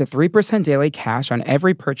earn up to 3% daily cash on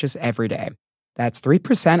every purchase every day. That's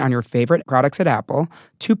 3% on your favorite products at Apple,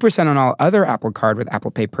 2% on all other Apple Card with Apple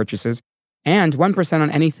Pay purchases, and 1% on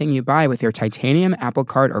anything you buy with your titanium Apple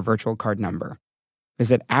Card or virtual card number.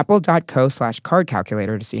 Visit apple.co/card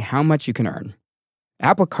calculator to see how much you can earn.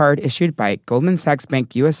 Apple Card issued by Goldman Sachs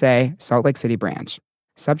Bank USA, Salt Lake City branch.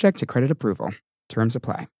 Subject to credit approval. Terms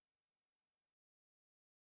apply.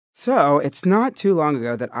 So, it's not too long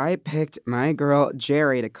ago that I picked my girl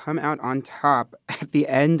Jerry to come out on top at the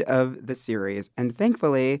end of the series. And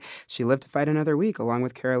thankfully, she lived to fight another week along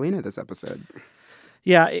with Carolina this episode.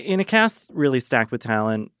 Yeah, in a cast really stacked with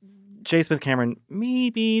talent, J. Smith-Cameron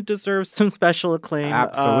maybe deserves some special acclaim.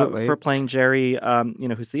 Absolutely. For playing Jerry,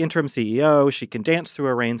 who's the interim CEO. She can dance through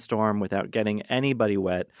a rainstorm without getting anybody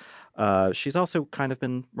wet. She's also kind of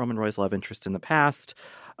been Roman Roy's love interest in the past.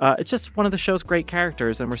 It's just one of the show's great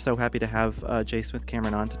characters, and we're so happy to have J.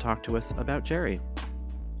 Smith-Cameron on to talk to us about Jerry.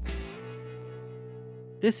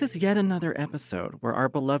 This is yet another episode where our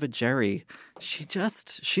beloved Jerry,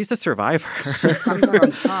 she's a survivor. She comes out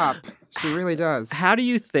on top. She really does. How do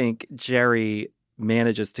you think Jerry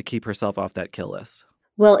manages to keep herself off that kill list?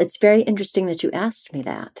 Well, it's very interesting that you asked me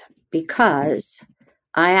that, because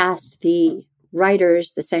I asked the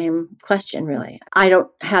writers the same question, really. I don't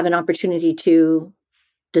have an opportunity to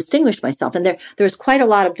distinguish myself. And there was quite a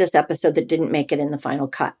lot of this episode that didn't make it in the final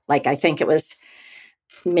cut. Like, I think it was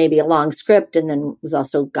maybe a long script and then was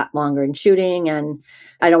also got longer in shooting. And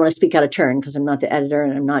I don't want to speak out of turn because I'm not the editor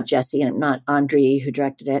and I'm not Jesse and I'm not Andre who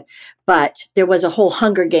directed it. But there was a whole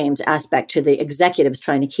Hunger Games aspect to the executives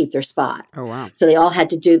trying to keep their spot. Oh, wow. So they all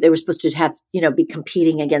had to they were supposed to have, be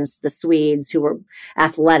competing against the Swedes who were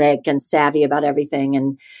athletic and savvy about everything.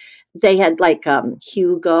 And they had like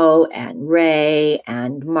Hugo and Ray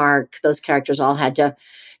and Mark. Those characters all had to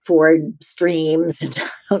ford streams and I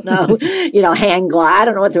don't know, hang glide. I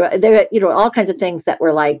don't know what there, all kinds of things that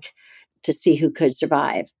were like to see who could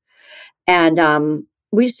survive. And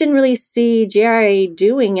we just didn't really see Jerry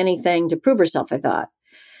doing anything to prove herself, I thought.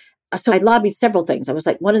 So I lobbied several things. I was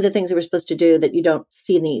like, one of the things they were supposed to do that you don't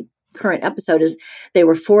see in the current episode is they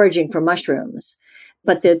were foraging for mushrooms.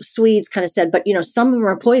 But the Swedes kind of said, but, some of them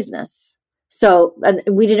are poisonous. So and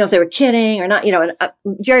we didn't know if they were kidding or not, and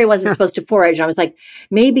Jerry wasn't supposed to forage. And I was like,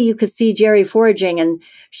 maybe you could see Jerry foraging and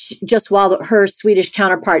just while her Swedish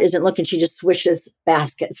counterpart isn't looking, she just swishes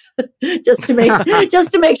baskets just to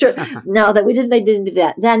make sure. No, they didn't do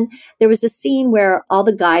that. Then there was a scene where all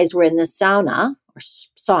the guys were in the sauna or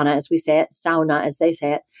sauna, as we say it, sauna, as they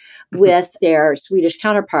say it, with their Swedish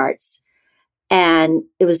counterparts. And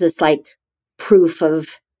it was this like proof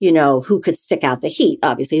of, who could stick out the heat,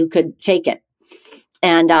 obviously, who could take it.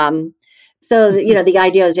 And so, the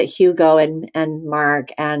idea is that Hugo and Mark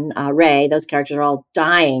and Ray, those characters are all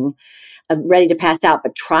dying, ready to pass out,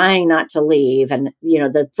 but trying not to leave. And,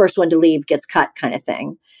 the first one to leave gets cut kind of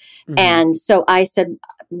thing. Mm-hmm. And so I said,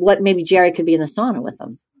 maybe Jerry could be in the sauna with them,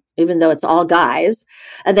 even though it's all guys.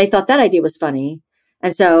 And they thought that idea was funny.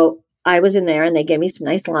 And so I was in there and they gave me some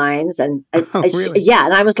nice lines. And really? Yeah.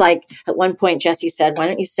 And I was like, at one point, Jesse said, why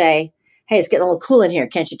don't you say, hey, it's getting a little cool in here.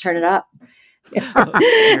 Can't you turn it up? Incredible.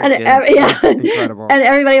 And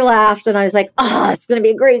everybody laughed. And I was like, oh, it's going to be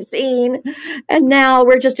a great scene. And now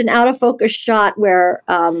we're just an out of focus shot where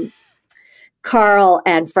Carl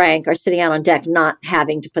and Frank are sitting out on deck, not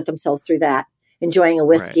having to put themselves through that, enjoying a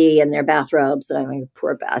whiskey in their bathrobes. I mean,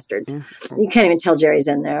 poor bastards. You can't even tell Jerry's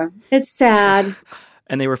in there. It's sad.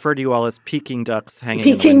 And they refer to you all as Peking ducks hanging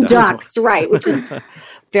Peking in the window. ducks, right, which is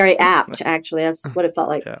very apt, actually. That's what it felt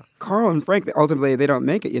like. Yeah. Carl and Frank, ultimately, they don't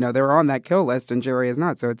make it. They were on that kill list and Jerry is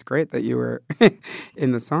not. So it's great that you were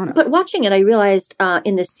in the sauna. But watching it, I realized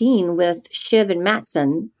in the scene with Shiv and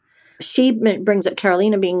Mattson, she brings up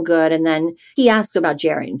Carolina being good. And then he asks about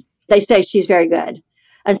Jerry. They say she's very good.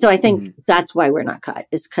 And so I think that's why we're not cut,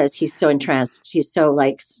 is because he's so entranced. He's so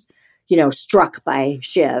struck by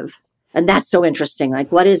Shiv. And that's so interesting.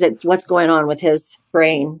 Like, what is it? What's going on with his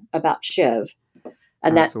brain about Shiv?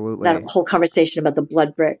 And that whole conversation about the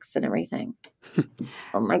blood bricks and everything.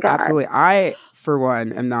 Oh, my God. Absolutely. I, for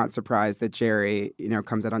one, am not surprised that Jerry,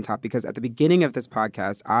 comes out on top, because at the beginning of this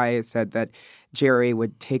podcast, I said that Jerry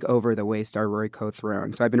would take over the Waystar Royco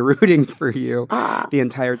throne. So I've been rooting for you the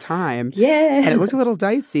entire time. Yeah. And it looked a little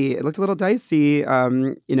dicey. In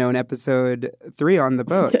episode 3 on the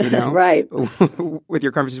boat, Right. with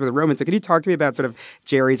your conversation with Roman. So can you talk to me about sort of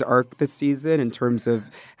Jerry's arc this season in terms of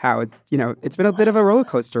how, it's been a bit of a roller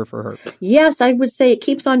coaster for her? Yes, I would say it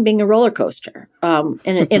keeps on being a roller coaster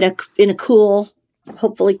in a cool,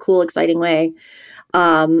 hopefully cool, exciting way.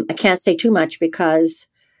 I can't say too much because,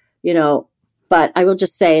 but I will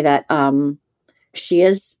just say that she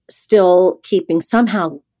is still keeping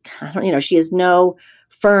somehow she has no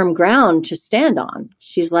firm ground to stand on.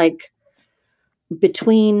 She's like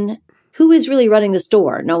between who is really running the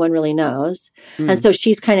store? No one really knows. And so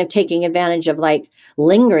she's kind of taking advantage of like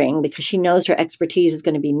lingering because she knows her expertise is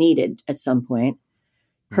going to be needed at some point.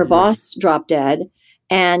 Her boss dropped dead.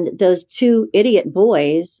 And those two idiot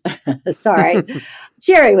boys, sorry,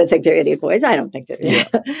 Jerry would think they're idiot boys. I don't think they're,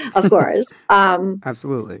 of course.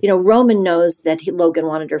 Absolutely. Roman knows that Logan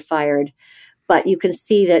wanted her fired, but you can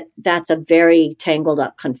see that that's a very tangled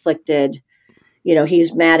up, conflicted,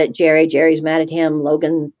 he's mad at Jerry. Jerry's mad at him.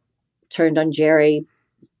 Logan turned on Jerry.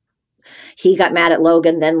 He got mad at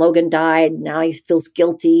Logan. Then Logan died. Now he feels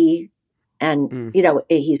guilty. And,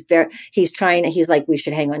 he's like, we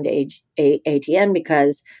should hang on to ATN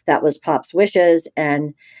because that was Pop's wishes.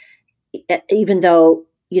 And even though,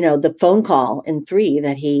 the phone call in 3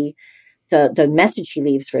 that the message he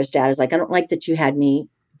leaves for his dad is like, I don't like that you had me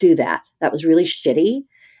do that. That was really shitty.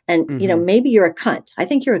 And, maybe you're a cunt. I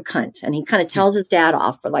think you're a cunt. And he kind of tells his dad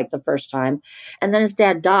off for like the first time. And then his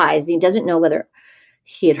dad dies and he doesn't know whether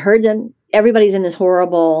he had heard them. Everybody's in this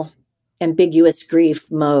horrible, ambiguous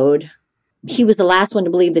grief mode. He was the last one to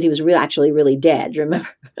believe that he was actually really dead. Remember?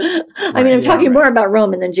 I'm talking more about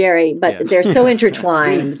Roman than Jerry, but they're so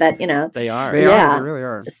intertwined that, they are. They really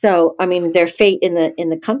are. So, their fate in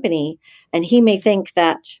the company, and he may think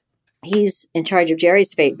that he's in charge of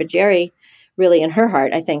Jerry's fate, but Jerry really in her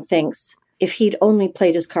heart, I think, thinks if he'd only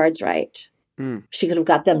played his cards right, she could have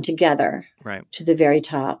got them together to the very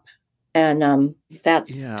top. And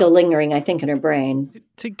that's still lingering, I think, in her brain.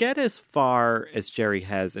 To get as far as Jerry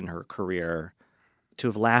has in her career, to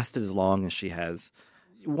have lasted as long as she has,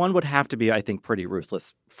 one would have to be, I think, pretty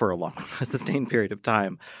ruthless for a sustained period of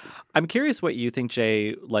time. I'm curious what you think,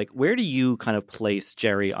 Jay. Like, where do you kind of place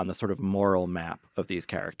Jerry on the sort of moral map of these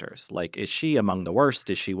characters? Like, is she among the worst?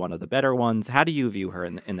 Is she one of the better ones? How do you view her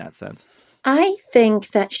in that sense? I think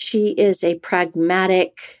that she is a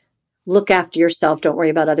pragmatic, look after yourself, don't worry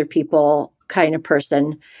about other people kind of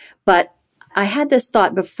person. But I had this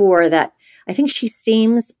thought before that I think she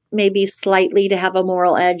seems maybe slightly to have a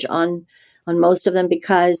moral edge on most of them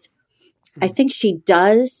because I think she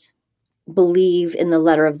does believe in the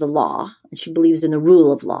letter of the law and she believes in the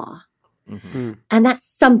rule of law. Mm-hmm. And that's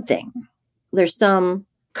something. There's some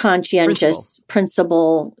conscientious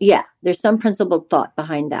principle. Yeah, there's some principled thought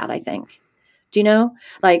behind that, I think. Do you know?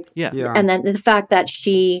 Like, and then the fact that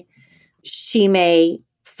she may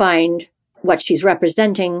find what she's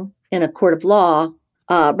representing in a court of law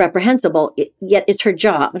reprehensible, yet it's her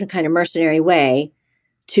job in a kind of mercenary way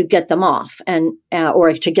to get them off and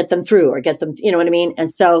or to get them through or get them, you know what I mean? And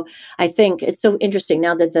so I think it's so interesting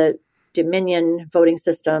now that the Dominion voting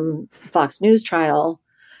system Fox News trial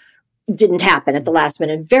didn't happen at the last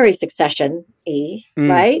minute, very succession-y,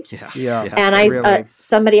 right? Yeah. And I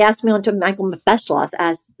somebody asked me on to Michael Beschloss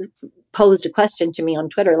posed a question to me on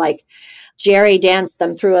Twitter, like Jerry danced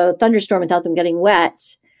them through a thunderstorm without them getting wet,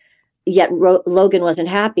 yet Logan wasn't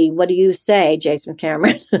happy. What do you say, Jason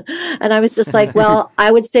Cameron? And I was just like, well,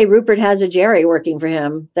 I would say Rupert has a Jerry working for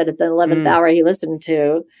him that at the 11th hour he listened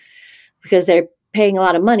to because they're paying a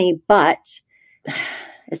lot of money. But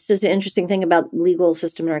it's just an interesting thing about the legal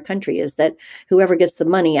system in our country is that whoever gets the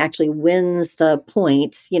money actually wins the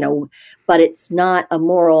point, but it's not a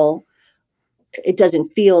moral, it doesn't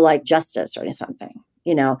feel like justice or something,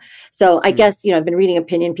 So I guess, I've been reading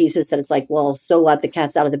opinion pieces that it's like, well, so what? The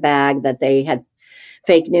cat's out of the bag that they had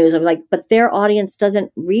fake news. I'm like, but their audience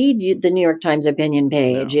doesn't read the New York Times opinion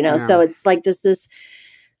page, So it's like, this is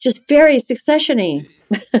just very succession-y.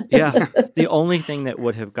 Yeah. The only thing that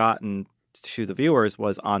would have gotten to the viewers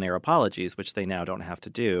was on-air apologies, which they now don't have to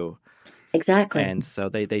do. Exactly. And so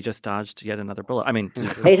they just dodged yet another bullet. I mean,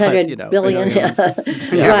 800 billion. Right.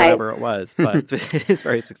 Whatever it was. But it is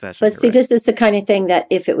very succession. But see, this is the kind of thing that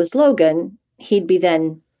if it was Logan, he'd be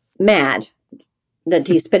then mad that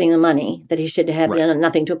he's spending the money that he should have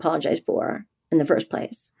nothing to apologize for in the first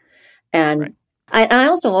place. And I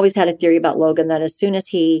also always had a theory about Logan that as soon as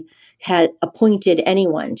he had appointed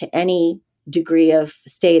anyone to any degree of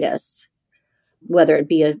status, whether it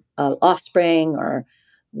be a offspring or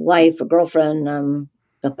wife or girlfriend,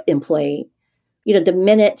 employee, the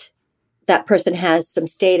minute that person has some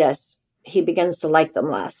status, he begins to like them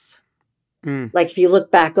less. Like if you look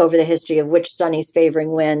back over the history of which son he's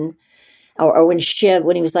favoring when, or when Shiv,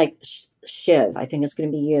 when he was like, Shiv, I think it's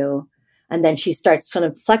going to be you. And then she starts kind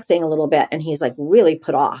of flexing a little bit and he's like really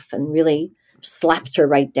put off and really slaps her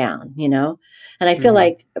right down, And I feel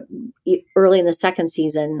like early in the second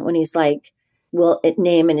season when he's like, we'll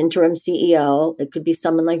name an interim CEO. It could be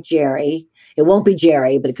someone like Jerry. It won't be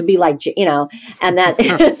Jerry, but it could be like, and that,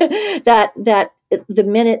 that the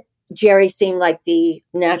minute Jerry seemed like the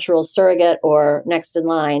natural surrogate or next in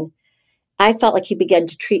line, I felt like he began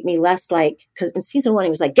to treat me less like, because in season 1, he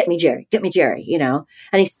was like, get me Jerry, you know,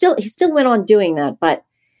 and he still went on doing that, but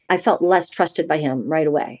I felt less trusted by him right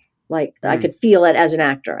away. Like I could feel it as an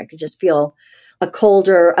actor. I could just feel a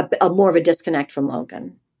colder, a more of a disconnect from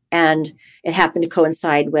Logan. And it happened to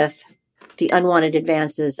coincide with the unwanted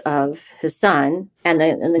advances of his son. And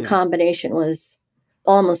the combination was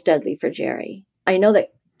almost deadly for Jerry. I know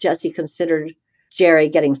that Jesse considered Jerry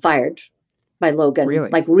getting fired by Logan,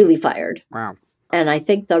 like really fired. Wow. And I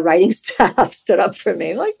think the writing staff stood up for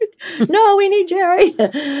me, like, no, we need Jerry.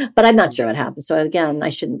 But I'm not sure what happened. So again, I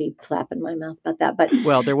shouldn't be flapping my mouth about that. But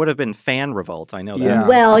well, there would have been fan revolt. I know that. Yeah.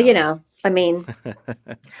 Well, you know, I mean,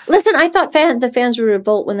 listen, I thought the fans would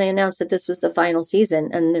revolt when they announced that this was the final season.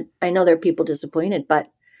 And I know there are people disappointed,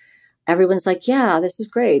 but everyone's like, yeah, this is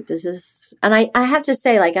great. And I have to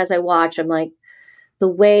say, like, as I watch, I'm like, the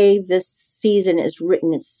way this season is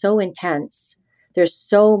written, it's so intense. There's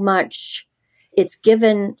so much, it's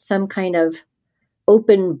given some kind of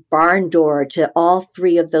open barn door to all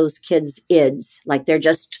 3 of those kids' ids. Like they're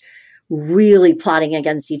just really plotting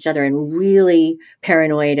against each other and really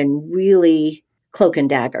paranoid and really cloak and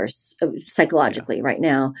daggers psychologically right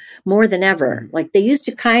now, more than ever. Like they used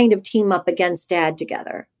to kind of team up against Dad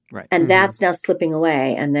together. Right. And that's now slipping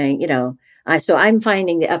away. And they, you know, so I'm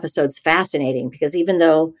finding the episodes fascinating because even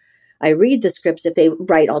though I read the scripts, if they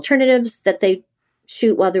write alternatives that they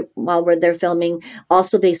shoot while they're filming,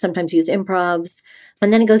 also they sometimes use improvs,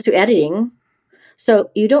 and then it goes through editing. So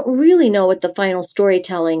you don't really know what the final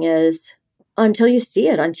storytelling is until you see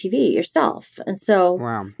it on TV yourself. And so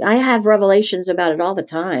I have revelations about it all the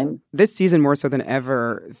time. This season, more so than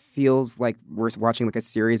ever, feels like we're watching like a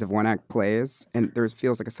series of one-act plays. And there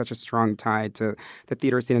feels like such a strong tie to the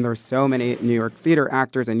theater scene. And there are so many New York theater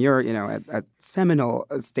actors, and you're, you know, a seminal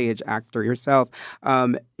stage actor yourself.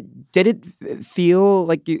 Did it feel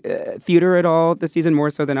like theater at all this season, more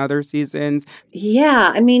so than other seasons?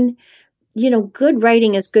 Yeah. I mean, you know, good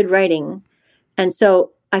writing is good writing. And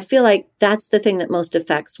so I feel like that's the thing that most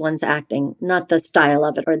affects one's acting, not the style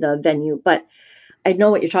of it or the venue, but I know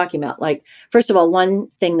what you're talking about. Like, first of all, one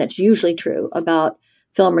thing that's usually true about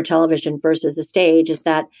film or television versus the stage is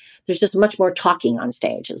that there's just much more talking on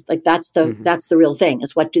stage. It's like that's the real thing,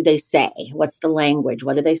 is what do they say? What's the language?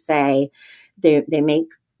 What do they say? They make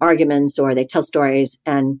arguments or they tell stories,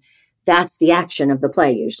 and that's the action of the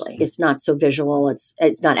play usually. It's not so visual.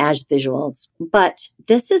 It's not as visual. But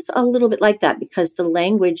this is a little bit like that because the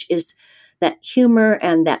language is that humor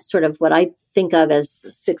and that sort of what I think of as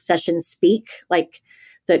Succession speak, like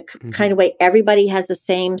the kind of way everybody has the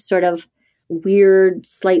same sort of weird,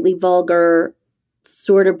 slightly vulgar,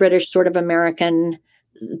 sort of British, sort of American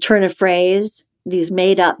turn of phrase, these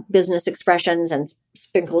made up business expressions and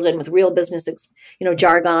sprinkled in with real business,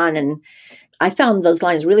 jargon. And I found those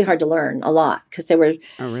lines really hard to learn a lot because they were,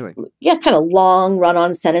 kind of long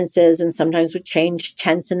run-on sentences, and sometimes would change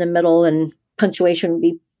tense in the middle and punctuation would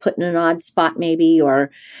be put in an odd spot maybe,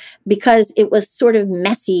 or because it was sort of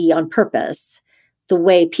messy on purpose, the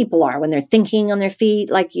way people are when they're thinking on their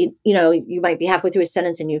feet. Like, you might be halfway through a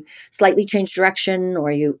sentence and you slightly change direction,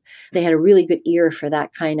 or they had a really good ear for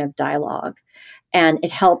that kind of dialogue. And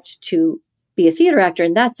it helped to be a theater actor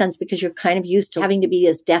in that sense because you're kind of used to having to be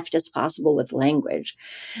as deft as possible with language.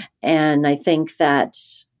 And I think that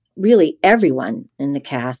really everyone in the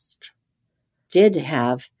cast did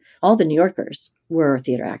have, all the New Yorkers were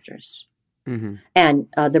theater actors. Mm-hmm. And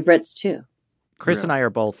the Brits too. Chris and I are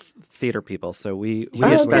both theater people, so we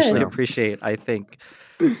especially appreciate, I think,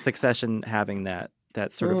 Succession having that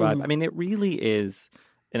sort of vibe. I mean, it really is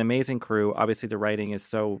an amazing crew. Obviously, the writing is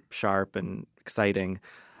so sharp and exciting.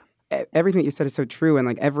 Everything that you said is so true, and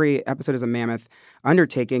like every episode is a mammoth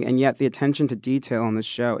undertaking, and yet the attention to detail on the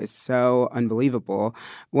show is so unbelievable.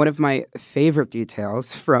 One of my favorite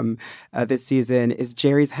details from this season is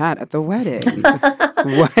Jerry's hat at the wedding.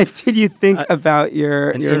 What did you think about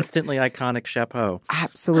your instantly iconic chapeau?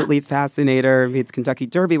 Absolutely fascinator meets Kentucky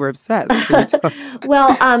Derby. We're obsessed.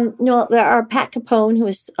 Well, our Pat Capone, who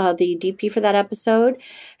was the DP for that episode,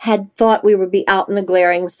 had thought we would be out in the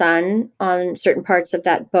glaring sun on certain parts of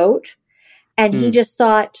that boat. And he just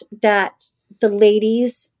thought that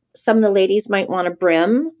some of the ladies might want a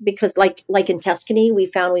brim because like in Tuscany, we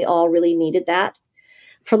found we all really needed that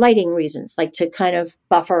for lighting reasons, like to kind of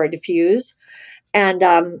buffer or diffuse.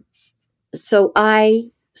 And so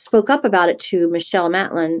I spoke up about it to Michelle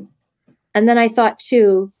Matlin. And then I thought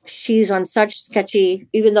too, she's on such sketchy,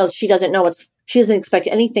 even though she doesn't expect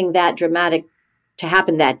anything that dramatic to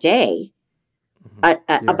happen that day.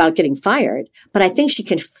 about getting fired. But I think she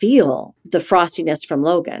can feel the frostiness from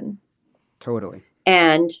Logan. Totally.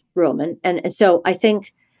 And Roman. And so I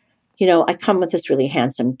think, I come with this really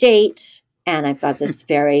handsome date, and I've got this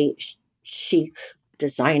very chic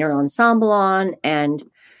designer ensemble on. And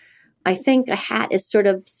I think a hat is sort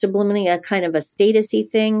of subliminally a kind of a status-y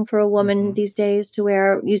thing for a woman these days to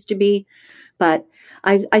wear. It used to be. But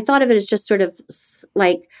I thought of it as just sort of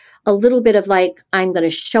like a little bit of like, I'm going to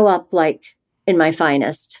show up like in my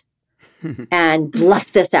finest and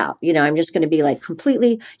bluff this out. I'm just going to be like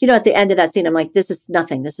completely, at the end of that scene, I'm like, this is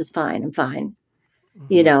nothing. This is fine. I'm fine.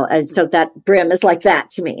 And so that brim is like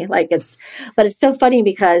that to me. But it's so funny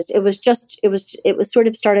because it was sort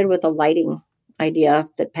of started with a lighting idea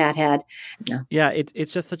that Pat had. Yeah,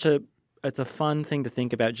 it's just it's a fun thing to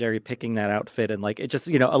think about Jerry picking that outfit, and like it just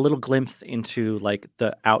a little glimpse into like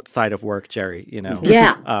the outside of work Jerry,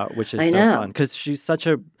 which is so fun because she's such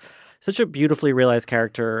a beautifully realized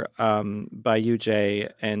character by you, Jay,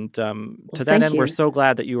 and to that end, we're so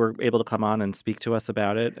glad that you were able to come on and speak to us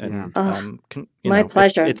about it. And my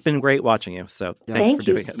pleasure. It's been great watching you. So thanks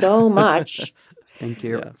for doing it. Thank you so much. Thank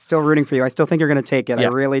you. Yeah. Still rooting for you. I still think you're going to take it. Yeah.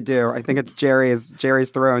 I really do. I think it's Jerry's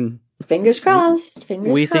throne. Fingers crossed.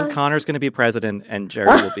 We think Connor's going to be president and Jerry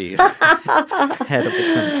will be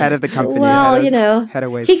head of the company. Well,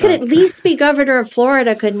 he could at least be governor of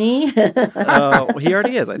Florida, couldn't he? He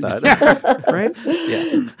already is, I thought. Right?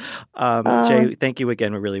 Yeah. Jay, thank you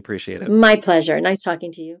again. We really appreciate it. My pleasure. Nice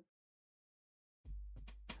talking to you.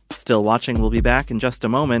 Still Watching will be back in just a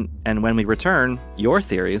moment, and when we return, your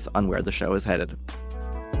theories on where the show is headed.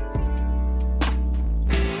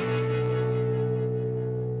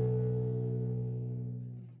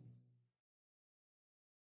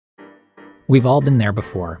 We've all been there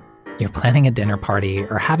before. You're planning a dinner party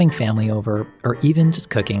or having family over or even just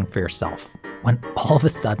cooking for yourself when all of a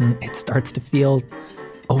sudden it starts to feel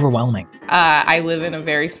overwhelming. I live in a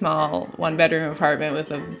very small one-bedroom apartment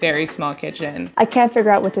with a very small kitchen. I can't figure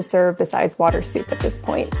out what to serve besides water soup at this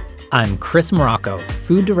point. I'm Chris Morocco,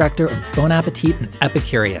 food director of Bon Appetit and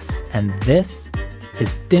Epicurious, and this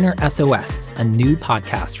is Dinner SOS, a new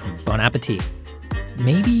podcast from Bon Appetit.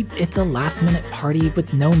 Maybe it's a last-minute party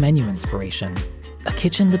with no menu inspiration, a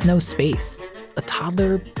kitchen with no space, a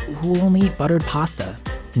toddler who will only eat buttered pasta.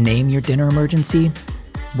 Name your dinner emergency.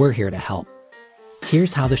 We're here to help.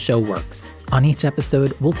 Here's how the show works. On each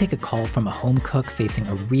episode, we'll take a call from a home cook facing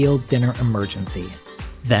a real dinner emergency.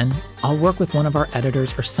 Then, I'll work with one of our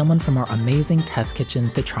editors or someone from our amazing test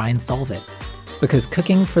kitchen to try and solve it. Because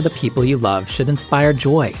cooking for the people you love should inspire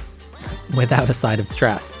joy, without a side of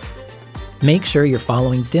stress. Make sure you're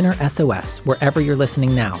following Dinner SOS wherever you're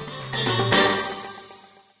listening now.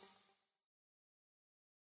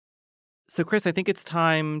 So, Chris, I think it's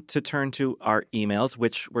time to turn to our emails,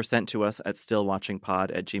 which were sent to us at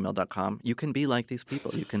stillwatchingpod@gmail.com. You can be like these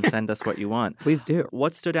people. You can send us what you want. Please do.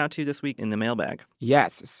 What stood out to you this week in the mailbag?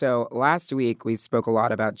 Yes. So last week, we spoke a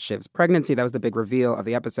lot about Shiv's pregnancy. That was the big reveal of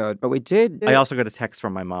the episode. But we did... I also got a text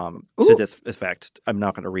from my mom to this effect. I'm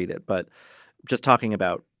not going to read it, but just talking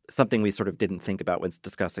about something we sort of didn't think about when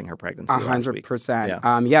discussing her pregnancy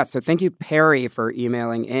 100%. Yeah. So thank you, Perry, for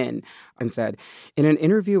emailing in and said, in an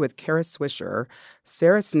interview with Kara Swisher,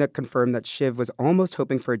 Sarah Snook confirmed that Shiv was almost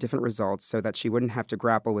hoping for a different result so that she wouldn't have to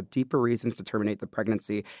grapple with deeper reasons to terminate the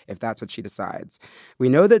pregnancy if that's what she decides. We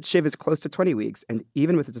know that Shiv is close to 20 weeks, and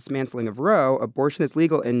even with the dismantling of Roe, abortion is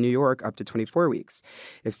legal in New York up to 24 weeks.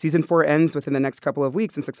 If season 4 ends within the next couple of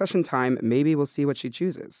weeks in succession time, maybe we'll see what she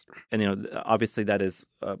chooses. And, obviously that is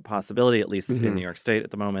a possibility, at least in New York State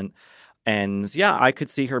at the moment. And yeah, I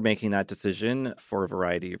could see her making that decision for a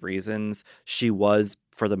variety of reasons. She was,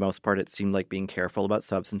 for the most part, it seemed like being careful about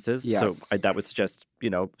substances. Yes. So that would suggest,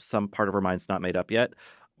 some part of her mind's not made up yet.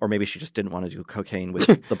 Or maybe she just didn't want to do cocaine with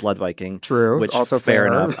the Blood Viking. True. Which, also fair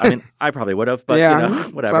enough. I mean, I probably would have, but,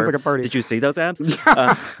 whatever. Sounds like a party. Did you see those abs?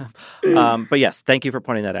 But yes, thank you for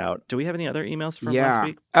pointing that out. Do we have any other emails from last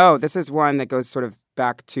week? Oh, this is one that goes sort of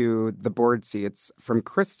back to the board seats from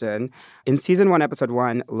Kristen. In season 1, episode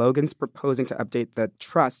 1, Logan's proposing to update the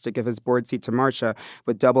trust to give his board seat to Marcia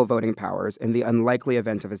with double voting powers in the unlikely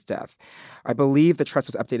event of his death. I believe the trust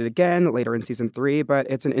was updated again later in season 3, but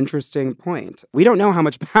it's an interesting point. We don't know how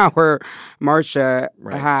much power Marcia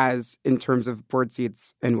has in terms of board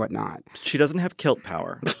seats and whatnot. She doesn't have kilt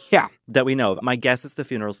power. Yeah. That we know of. My guess is the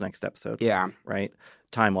funeral's next episode. Yeah. Right?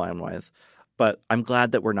 Timeline-wise. But I'm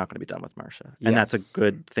glad that we're not going to be done with Marcia. And that's a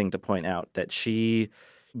good thing to point out, that she,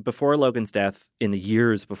 before Logan's death, in the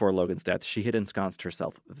years before Logan's death, she had ensconced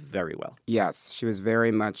herself very well. Yes, she was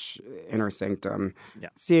very much in her sanctum. Yeah.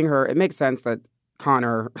 Seeing her, it makes sense that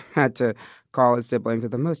Connor had to call his siblings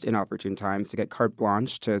at the most inopportune times to get carte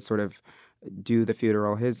blanche to sort of do the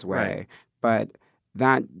funeral his way. Right. But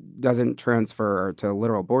that doesn't transfer to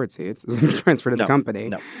literal board seats. It doesn't transfer to the company.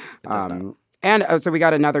 No, it does not. And so we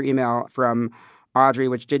got another email from Audrey,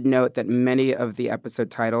 which did note that many of the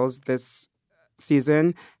episode titles this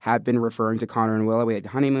season have been referring to Connor and Willa. We had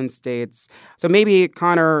honeymoon states. So maybe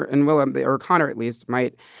Connor and Willa, or Connor at least,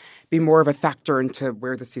 might be more of a factor into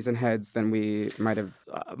where the season heads than we might have.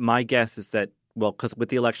 My guess is that, well, because with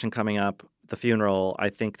the election coming up, the funeral, I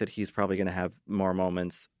think that he's probably going to have more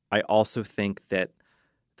moments. I also think that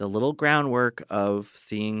the little groundwork of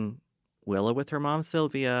seeing Willa with her mom,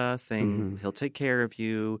 Sylvia, saying he'll take care of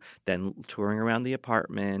you, then touring around the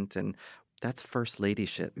apartment, and that's first lady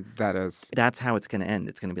shit. That is. That's how it's going to end.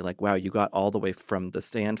 It's going to be like, wow, you got all the way from the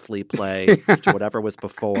Stan Flea play to whatever was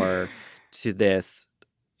before to this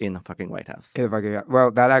in the fucking White House.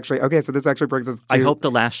 Well, that actually, okay, so this actually brings us to... I hope the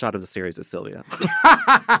last shot of the series is Sylvia.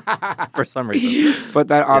 For some reason. Put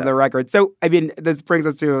that on the record. So, I mean, this brings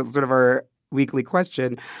us to sort of our weekly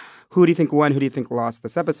question. Who do you think won? Who do you think lost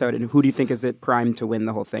this episode? And who do you think is it primed to win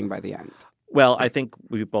the whole thing by the end? Well, I think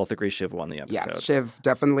we both agree Shiv won the episode. Yes, Shiv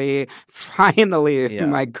definitely, finally,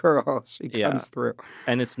 my girl, she comes through.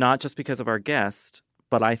 And it's not just because of our guest,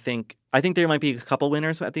 but I think there might be a couple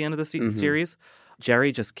winners at the end of the series.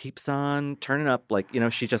 Jerry just keeps on turning up. Like,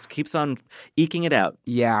 she just keeps on eking it out.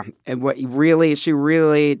 Yeah. And she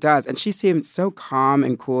really does. And she seemed so calm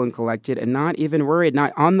and cool and collected and not even worried.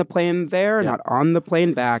 Not on the plane there, not on the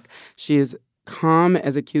plane back. She is calm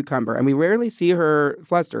as a cucumber. And we rarely see her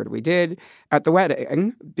flustered. We did at the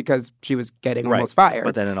wedding because she was getting almost fired.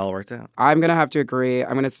 But then it all worked out. I'm going to have to agree.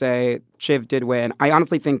 I'm going to say Shiv did win. I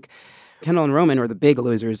honestly think Kendall and Roman were the big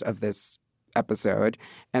losers of this episode.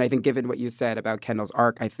 And I think given what you said about Kendall's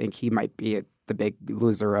arc, I think he might be the big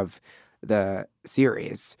loser of the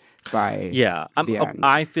series by the end.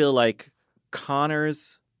 I feel like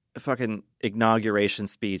Connor's fucking inauguration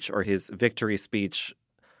speech or his victory speech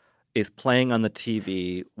is playing on the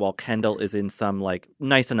TV while Kendall is in some like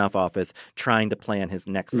nice enough office trying to plan his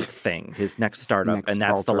next thing, his next startup, and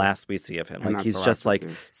that's the last we see of him. Like he's just like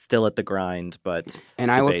still at the grind, but and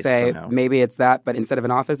I will say maybe it's that, but instead of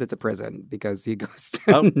an office, it's a prison because he goes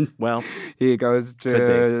to he goes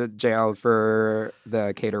to jail for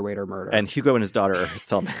the cater waiter murder. And Hugo and his daughter are his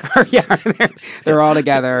cellmates. they're all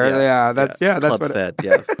together. That's Club what Fed,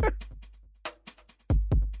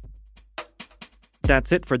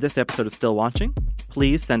 That's it for this episode of Still Watching.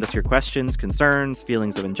 Please send us your questions, concerns,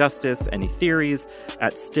 feelings of injustice, any theories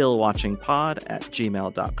at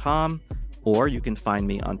stillwatchingpod@gmail.com. Or you can find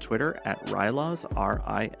me on Twitter at Rylaws,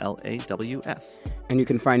 Rilaws. And you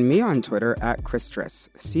can find me on Twitter at Christress,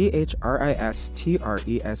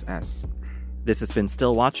 CHRISTRESS. This has been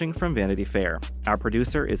Still Watching from Vanity Fair. Our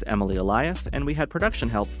producer is Emily Elias, and we had production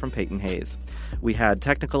help from Peyton Hayes. We had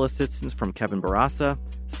technical assistance from Kevin Barassa.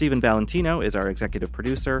 Stephen Valentino is our executive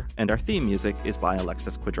producer, and our theme music is by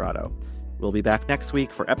Alexis Quadrado. We'll be back next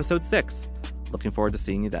week for episode 6. Looking forward to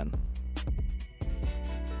seeing you then.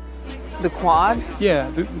 The quad?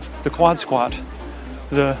 Yeah, the quad squad.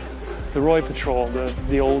 The Roy Patrol,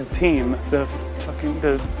 the old team, the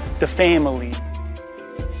family.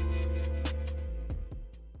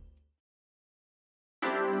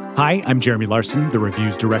 Hi, I'm Jeremy Larson, the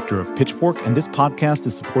reviews director of Pitchfork, and this podcast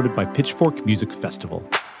is supported by Pitchfork Music Festival.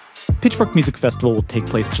 Pitchfork Music Festival will take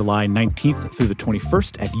place July 19th through the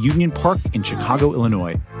 21st at Union Park in Chicago,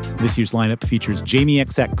 Illinois. This year's lineup features Jamie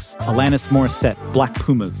XX, Alanis Morissette, Black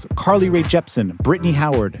Pumas, Carly Rae Jepsen, Brittany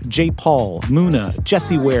Howard, J. Paul, Muna,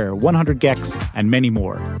 Jessie Ware, 100 Gex, and many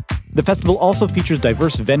more. The festival also features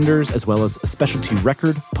diverse vendors as well as specialty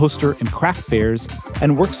record, poster, and craft fairs,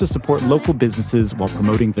 and works to support local businesses while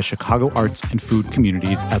promoting the Chicago arts and food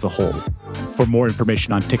communities as a whole. For more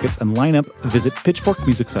information on tickets and lineup, visit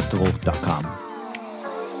pitchforkmusicfestival.com.